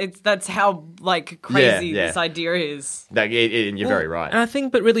that's how like crazy this idea is. And you're very right. And I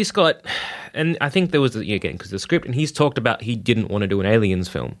think, but Ridley Scott, and I think there was, again, because the script, and he's talked about he didn't want to do an Aliens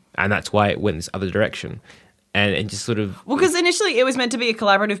film, and that's why it went this other direction. And just sort of... Well, because initially it was meant to be a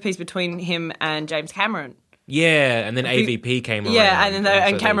collaborative piece between him and James Cameron. Yeah, and then AVP came around. Yeah,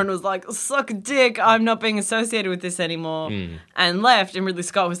 and Cameron was like, suck a dick, I'm not being associated with this anymore, and left, and Ridley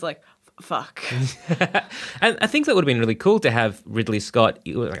Scott was like, fuck. And I think that would have been really cool to have Ridley Scott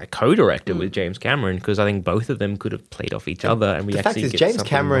like a co-director with James Cameron, because I think both of them could have played off each other, and we actually get James something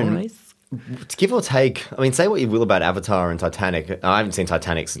Cameron, nice. give or take, I mean, say what you will about Avatar and Titanic. I haven't seen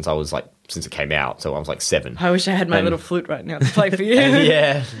Titanic since it came out, so I was like 7. I wish I had my little flute right now to play for you.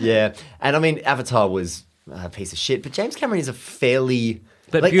 yeah. And I mean, Avatar was a piece of shit, but James Cameron is a fairly...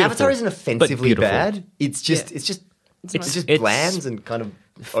 But like, beautiful. Avatar isn't offensively But beautiful. bad. It's just bland and kind of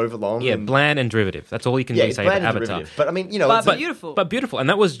overlong. Yeah, and, bland and derivative. That's all you can yeah, really it's say about bland and Avatar. derivative. But I mean, you know... But beautiful. But beautiful. And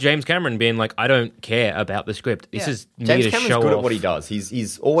that was James Cameron being like, I don't care about the script. This is me James to Cameron's show good off at what he does.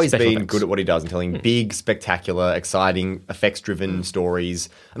 He's always special been effects. good at what he does and telling big, spectacular, exciting, effects-driven stories.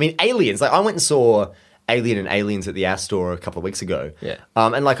 I mean, Aliens. Like, I went and saw Alien and Aliens at the Astor a couple of weeks ago. Yeah.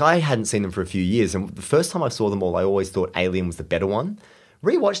 And like, I hadn't seen them for a few years. And the first time I saw them all, I always thought Alien was the better one.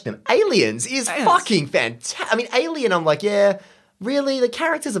 Rewatched them. Aliens is fucking fantastic. I mean, Alien, I'm like, yeah... Really, the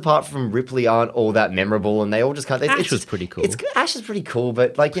characters apart from Ripley aren't all that memorable, and they all just kind of... Ash was pretty cool. Ash is pretty cool,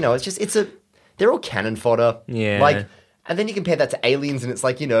 but like, you know, they're all cannon fodder. Yeah. Like, and then you compare that to Aliens, and it's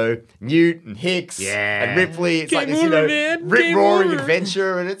like, you know, Newt and Hicks and Ripley. It's like this, you know, rip-roaring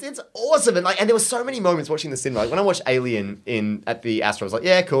adventure, and it's awesome. And like, and there were so many moments watching the cinema. Like when I watched Alien at the Astro, I was like,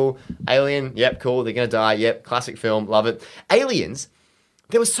 yeah, cool. Alien, yep, cool. They're gonna die. Yep, classic film, love it. Aliens.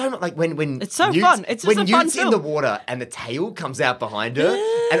 There was so much, like, when it's so fun. It's just when a fun Newt's in film. the water and the tail comes out behind her,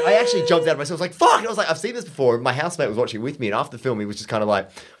 and I actually jumped out of myself. I was like, fuck! And I was like, I've seen this before. And my housemate was watching it with me, and after the film, he was just kind of like,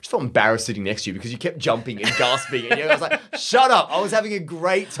 I just felt embarrassed sitting next to you because you kept jumping and gasping. And I was like, shut up! I was having a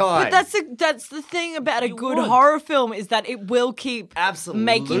great time. But that's the thing about a good horror film is that it will keep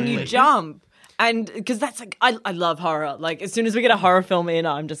making you jump. And because that's like, I love horror. Like, as soon as we get a horror film in,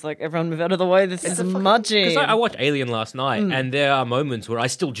 I'm just like, everyone move out of the way. This is smudging. Because I watched Alien last night, and there are moments where I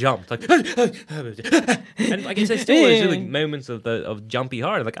still jumped, like, and I guess there's still those really moments of jumpy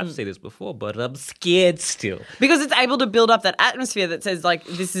horror. Like, I've seen this before, but I'm scared still. Because it's able to build up that atmosphere that says, like,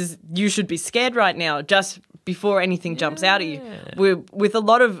 you should be scared right now, just before anything jumps out at you. With a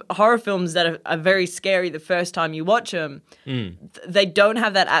lot of horror films that are very scary the first time you watch them, they don't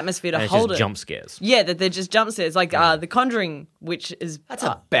have that atmosphere to And it's hold just it. jump scares. Yeah, that they're just jump scares. Like The Conjuring, which is... That's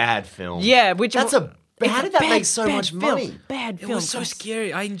a bad film. Yeah, how did that make so much money? Bad film. It was so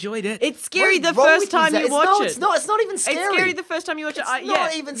scary. I enjoyed it. It's scary the wrong first with time you watch it. It's not even scary. It's scary the first time you watch it. It's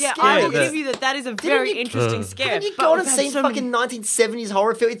not even Yeah, scary. I will give you that is a very interesting scare. Haven't you But gone we've and had seen so fucking many- 1970s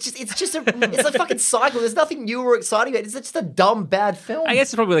horror film? It's a fucking cycle. There's nothing new or exciting about it. It's just a dumb, bad film. I guess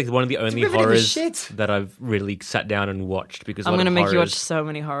it's probably like one of the only derivative of horrors shit. that I've really sat down and watched because I'm going to make you watch so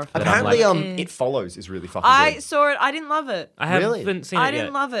many horror films. Apparently, It Follows is really fucking I good. saw it. I didn't love it. I haven't Really? seen it I yet.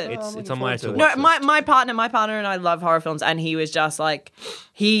 didn't love it. It's on my to watch No, list. my partner and I love horror films, and he was just like,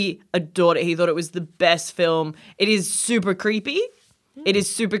 he adored it. He thought it was the best film. It is super creepy. It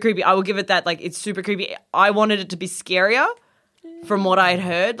is super creepy. I will give it that. Like, it's super creepy. I wanted it to be scarier from what I had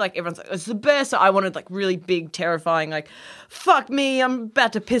heard. Like, everyone's like, it's the best. So I wanted, like, really big, terrifying, like, fuck me, I'm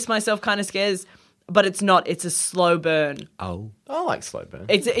about to piss myself kind of scares. But it's not. It's a slow burn. Oh. I like slow burn.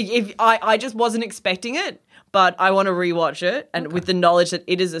 I just wasn't expecting it, but I want to rewatch it. And with the knowledge that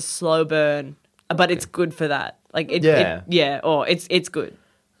it is a slow burn, but it's good for that. Like, it's good.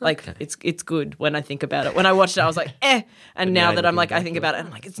 Like, it's good when I think about it. When I watched it, I was like, eh. And now that I'm like, I think about it,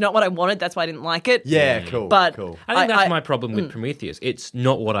 I'm like, it's not what I wanted. That's why I didn't like it. Yeah, cool. But cool. I think that's my problem with Prometheus. It's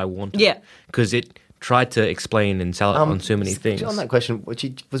not what I wanted. Yeah. Because it tried to explain and sell it on so many things. On that question,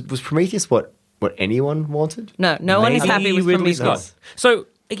 was Prometheus what anyone wanted? No one is happy with Ridley Prometheus. Scott. So,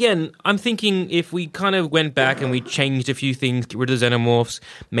 again, I'm thinking if we kind of went back and we changed a few things, get rid of the xenomorphs,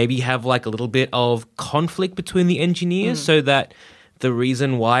 maybe have like a little bit of conflict between the engineers so that the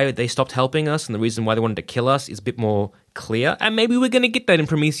reason why they stopped helping us and the reason why they wanted to kill us is a bit more clear. And maybe we're going to get that in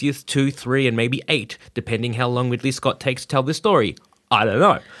Prometheus 2, 3, and maybe 8, depending how long Ridley Scott takes to tell this story. I don't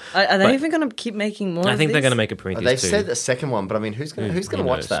know. Are they even going to keep making more? I think they're going to to make a Prometheus They've 2. said the second one, but I mean, who's going to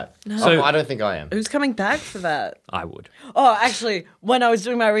watch that? No. So- I don't think I am. Who's coming back for that? I would. Oh, actually, when I was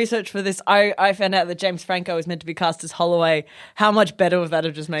doing my research for this, I found out that James Franco is meant to be cast as Holloway. How much better would that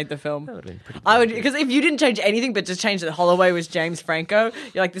have just made the film? That would have been pretty I would, because if you didn't change anything but just change that Holloway was James Franco,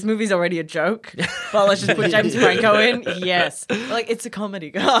 you're like, this movie's already a joke. But let's just put James Franco in. Yes, like it's a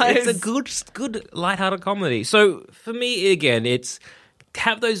comedy, guys. It's a good lighthearted comedy. So for me, again, it's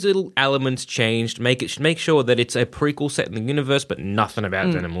have those little elements changed. Make sure that it's a prequel set in the universe, but nothing about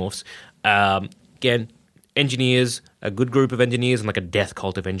xenomorphs. Again, engineers, a good group of engineers, and like a death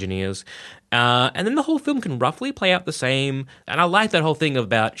cult of engineers. And then the whole film can roughly play out the same. And I like that whole thing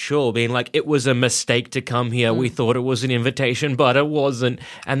about Shaw being like, it was a mistake to come here. We thought it was an invitation, but it wasn't.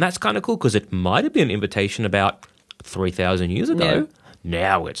 And that's kind of cool because it might have been an invitation about 3,000 years ago. Yeah.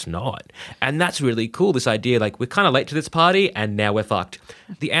 Now it's not. And that's really cool, this idea, like, we're kind of late to this party, and now we're fucked.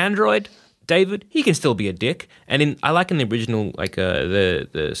 The android, David, he can still be a dick. And I like in the original, like, the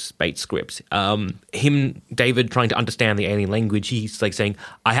Bates script, David trying to understand the alien language, he's, like, saying,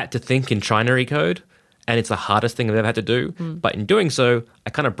 I had to think in trinary code, and it's the hardest thing I've ever had to do. But in doing so,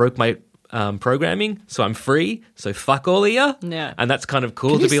 I kind of broke my programming, so I'm free, so fuck all of you. Yeah. And that's kind of cool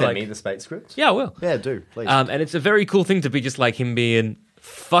Can to you be send like... me the Spate script? Yeah, I will. Yeah, do, please. And it's a very cool thing to be just like him being,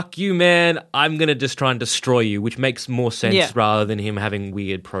 fuck you, man, I'm going to just try and destroy you, which makes more sense rather than him having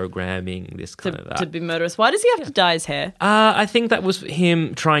weird programming, this kind of that. To be murderous. Why does he have to dye his hair? I think that was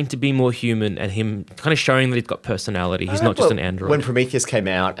him trying to be more human and him kind of showing that he's got personality. He's not just an android. When Prometheus came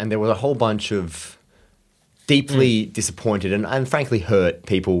out, and there was a whole bunch of deeply disappointed and frankly hurt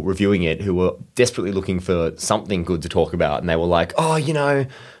people reviewing it who were desperately looking for something good to talk about, and they were like, oh, you know,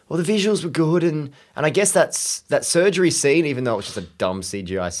 well, the visuals were good, and I guess that surgery scene, even though it was just a dumb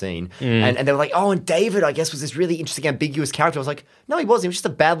CGI scene, and they were like, oh, and David, I guess, was this really interesting, ambiguous character. I was like, no, he wasn't. He was just a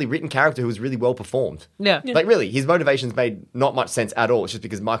badly written character who was really well performed. Yeah. Like, really, his motivations made not much sense at all. It's just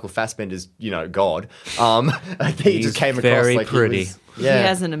because Michael Fassbender's, God. I think he just came across very like pretty. He was, yeah. He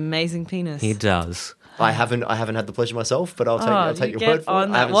has an amazing penis. He does. I haven't had the pleasure myself, but I'll take your word for it.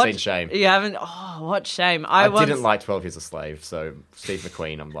 I haven't seen Shame. You haven't? Oh, what shame. I didn't like 12 Years a Slave, so Steve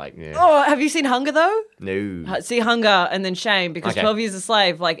McQueen, I'm like, yeah. Oh, have you seen Hunger, though? No. See Hunger and then Shame, because Okay. 12 Years a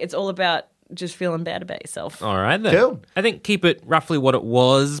Slave, like, it's all about just feeling bad about yourself. All right, then. Cool. I think keep it roughly what it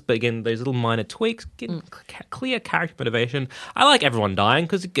was, but again, those little minor tweaks, get clear character motivation. I like everyone dying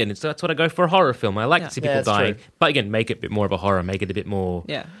because, again, that's what I go for a horror film. I like to see people that's dying, true. but again, make it a bit more of a horror, make it a bit more...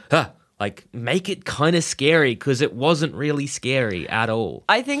 Yeah. Like, make it kind of scary because it wasn't really scary at all.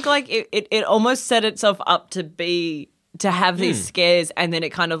 I think, like, it almost set itself up to have these scares, and then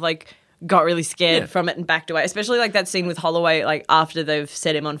it kind of, like, got really scared from it and backed away. Especially, like, that scene with Holloway, like, after they've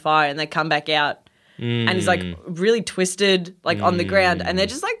set him on fire and they come back out and he's, like, really twisted, like, on the ground, and they're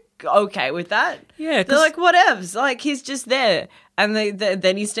just, like, okay with that. Yeah, they're like, whatevs. Like, he's just there. And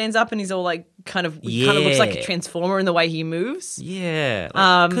then he stands up and he's all, like, kind of looks like a transformer in the way he moves. Yeah.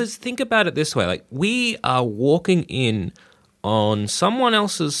 Because think about it this way. Like, we are walking in on someone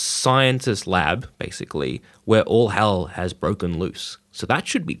else's scientist lab, basically, where all hell has broken loose. So that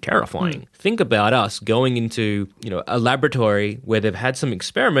should be terrifying. Think about us going into, a laboratory where they've had some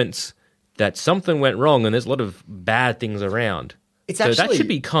experiments that something went wrong and there's a lot of bad things around. It's so that actually- should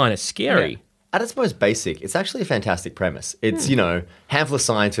be kind of scary. At its most basic, it's actually a fantastic premise. It's, handful of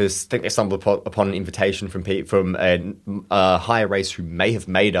scientists think they stumbled upon an invitation from a higher race who may have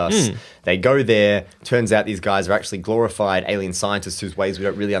made us. They go there. Turns out these guys are actually glorified alien scientists whose ways we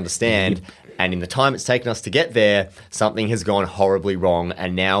don't really understand. And in the time it's taken us to get there, something has gone horribly wrong,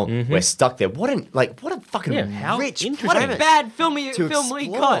 and now we're stuck there. What a fucking rich What a premise bad film we explore.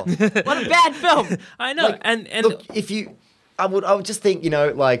 got. What a bad film. I know. And look, I would just think,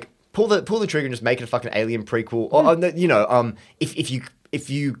 pull the trigger and just make it a fucking Alien prequel. Or, if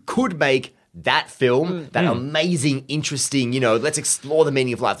you could make that film, that amazing, interesting, let's explore the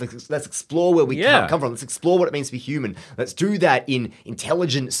meaning of life. Let's explore where we come from. Let's explore what it means to be human. Let's do that in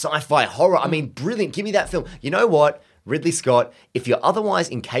intelligent sci-fi horror. I mean, brilliant. Give me that film. You know what? Ridley Scott, if you're otherwise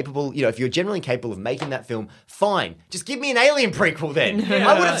incapable, if you're generally incapable of making that film, fine. Just give me an Alien prequel then.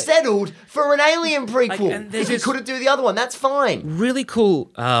 I would have settled for an Alien prequel. If you couldn't do the other one, that's fine. Really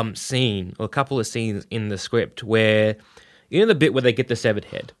cool scene, or a couple of scenes in the script where, the bit where they get the severed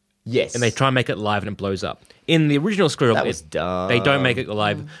head. Yes. And they try and make it live and it blows up. In the original script, that was dumb. They don't make it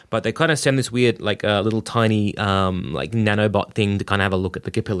alive, but they kind of send this weird, little tiny, nanobot thing to kind of have a look at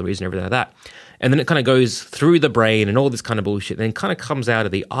the capillaries and everything like that. And then it kind of goes through the brain and all this kind of bullshit, and then kind of comes out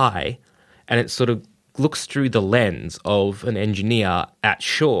of the eye, and it sort of looks through the lens of an engineer at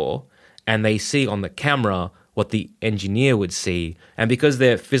shore, and they see on the camera what the engineer would see. And because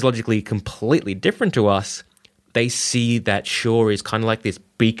they're physiologically completely different to us, they see that shore is kind of like this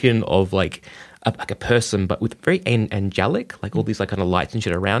beacon of like a person, but with very angelic, like all these kind of lights and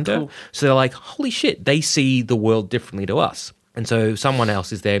shit around her. So they're like, holy shit, they see the world differently to us. And so someone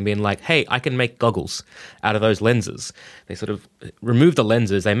else is there being like, hey, I can make goggles out of those lenses. They sort of remove the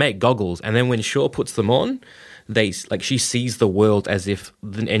lenses, they make goggles, and then when Shaw puts them on, she sees the world as if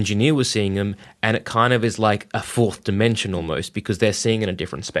the engineer was seeing them, and it kind of is like a fourth dimension almost, because they're seeing in a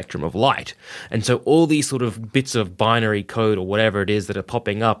different spectrum of light. And so all these sort of bits of binary code or whatever it is that are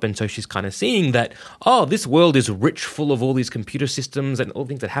popping up, and so she's kind of seeing that, this world is rich, full of all these computer systems and all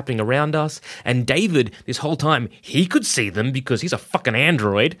things that are happening around us. And David, this whole time, he could see them because he's a fucking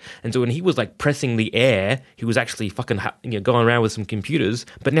android. And so when he was pressing the air, he was actually fucking going around with some computers.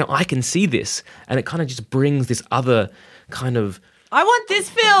 But now I can see this, and it kind of just brings this other kind of I want this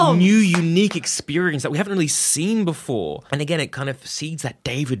film! New, unique experience that we haven't really seen before. And again, it kind of seeds that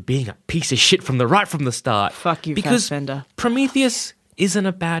David being a piece of shit from the start. Fuck you, because Fassbender. Prometheus isn't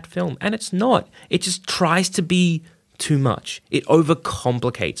a bad film, and it's not. It just tries to be too much. It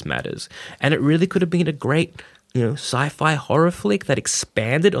overcomplicates matters. And it really could have been a great sci-fi horror flick that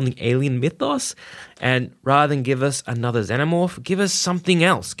expanded on the alien mythos, and rather than give us another xenomorph, give us something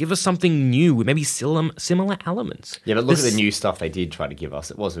else. Give us something new with maybe similar elements. Yeah, but look at the new stuff they did try to give us.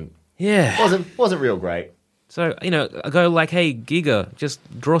 It wasn't real great. So, I go like, hey, Giga, just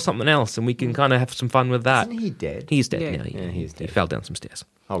draw something else and we can kind of have some fun with that. Isn't he dead? He's dead now. Yeah, he's dead. He fell down some stairs.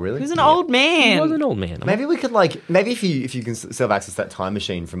 Oh, really? He was an old man. He was an old man. Maybe we could if you can still have access to that time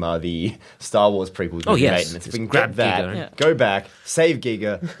machine from the Star Wars prequel. Oh, yes. If we can grab that, go back, save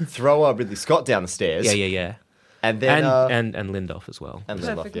Giga, throw Ridley Scott down the stairs. Yeah. And then and Lindelof as well. And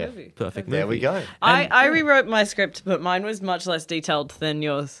Perfect Lindelof, movie. Perfect movie. There we go. I rewrote my script, but mine was much less detailed than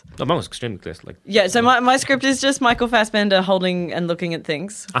yours. Oh, mine was extremely clear. Yeah, so my script is just Michael Fassbender holding and looking at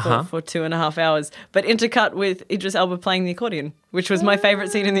things for 2.5 hours, but intercut with Idris Elba playing the accordion, which was my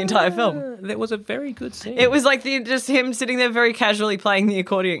favourite scene in the entire film. That was a very good scene. It was like just him sitting there very casually playing the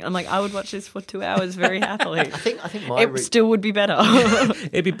accordion. I'm like, I would watch this for 2 hours very happily. I think my still would be better.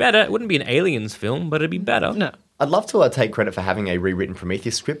 It'd be better. It wouldn't be an Aliens film, but it'd be better. No. I'd love to take credit for having a rewritten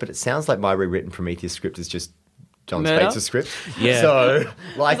Prometheus script, but it sounds like my rewritten Prometheus script is just John Spates' script. Yeah. So,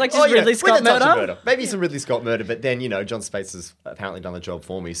 it's just Ridley Scott murder? Maybe some Ridley Scott murder, but then, John Spates has apparently done the job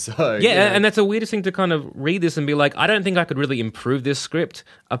for me. So yeah, and that's the weirdest thing to kind of read this and be like, I don't think I could really improve this script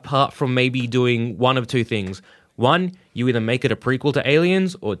apart from maybe doing one of two things. One, you either make it a prequel to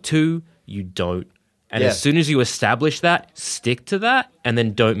Aliens, or two, you don't. And as soon as you establish that, stick to that, and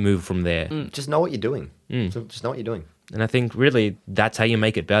then don't move from there. Just know what you're doing. So just know what you're doing. And I think really that's how you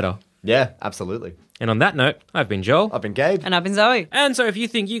make it better. Yeah, absolutely. And on that note, I've been Joel. I've been Gabe. And I've been Zoe. And so if you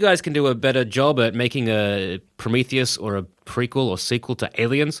think you guys can do a better job at making a Prometheus or a prequel or sequel to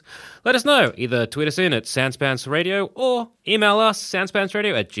Aliens, let us know. Either tweet us in at SanspantsRadio or email us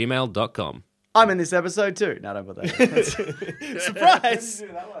sanspantsradio@gmail.com. I'm in this episode too. No, don't put that. Surprise!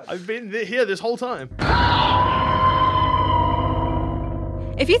 I've been here this whole time.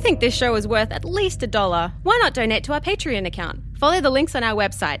 If you think this show is worth at least $1, why not donate to our Patreon account? Follow the links on our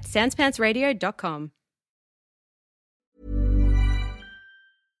website, sanspantsradio.com.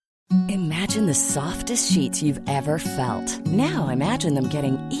 Imagine the softest sheets you've ever felt. Now imagine them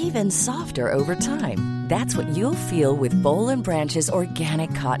getting even softer over time. That's what you'll feel with Boll & Branch's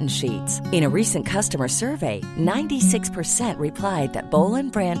organic cotton sheets. In a recent customer survey, 96% replied that Boll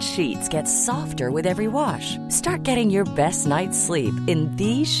 & Branch sheets get softer with every wash. Start getting your best night's sleep in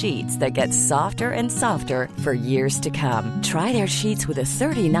these sheets that get softer and softer for years to come. Try their sheets with a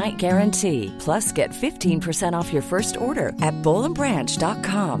 30-night guarantee. Plus, get 15% off your first order at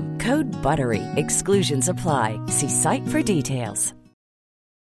bollandbranch.com. Code BUTTERY. Exclusions apply. See site for details.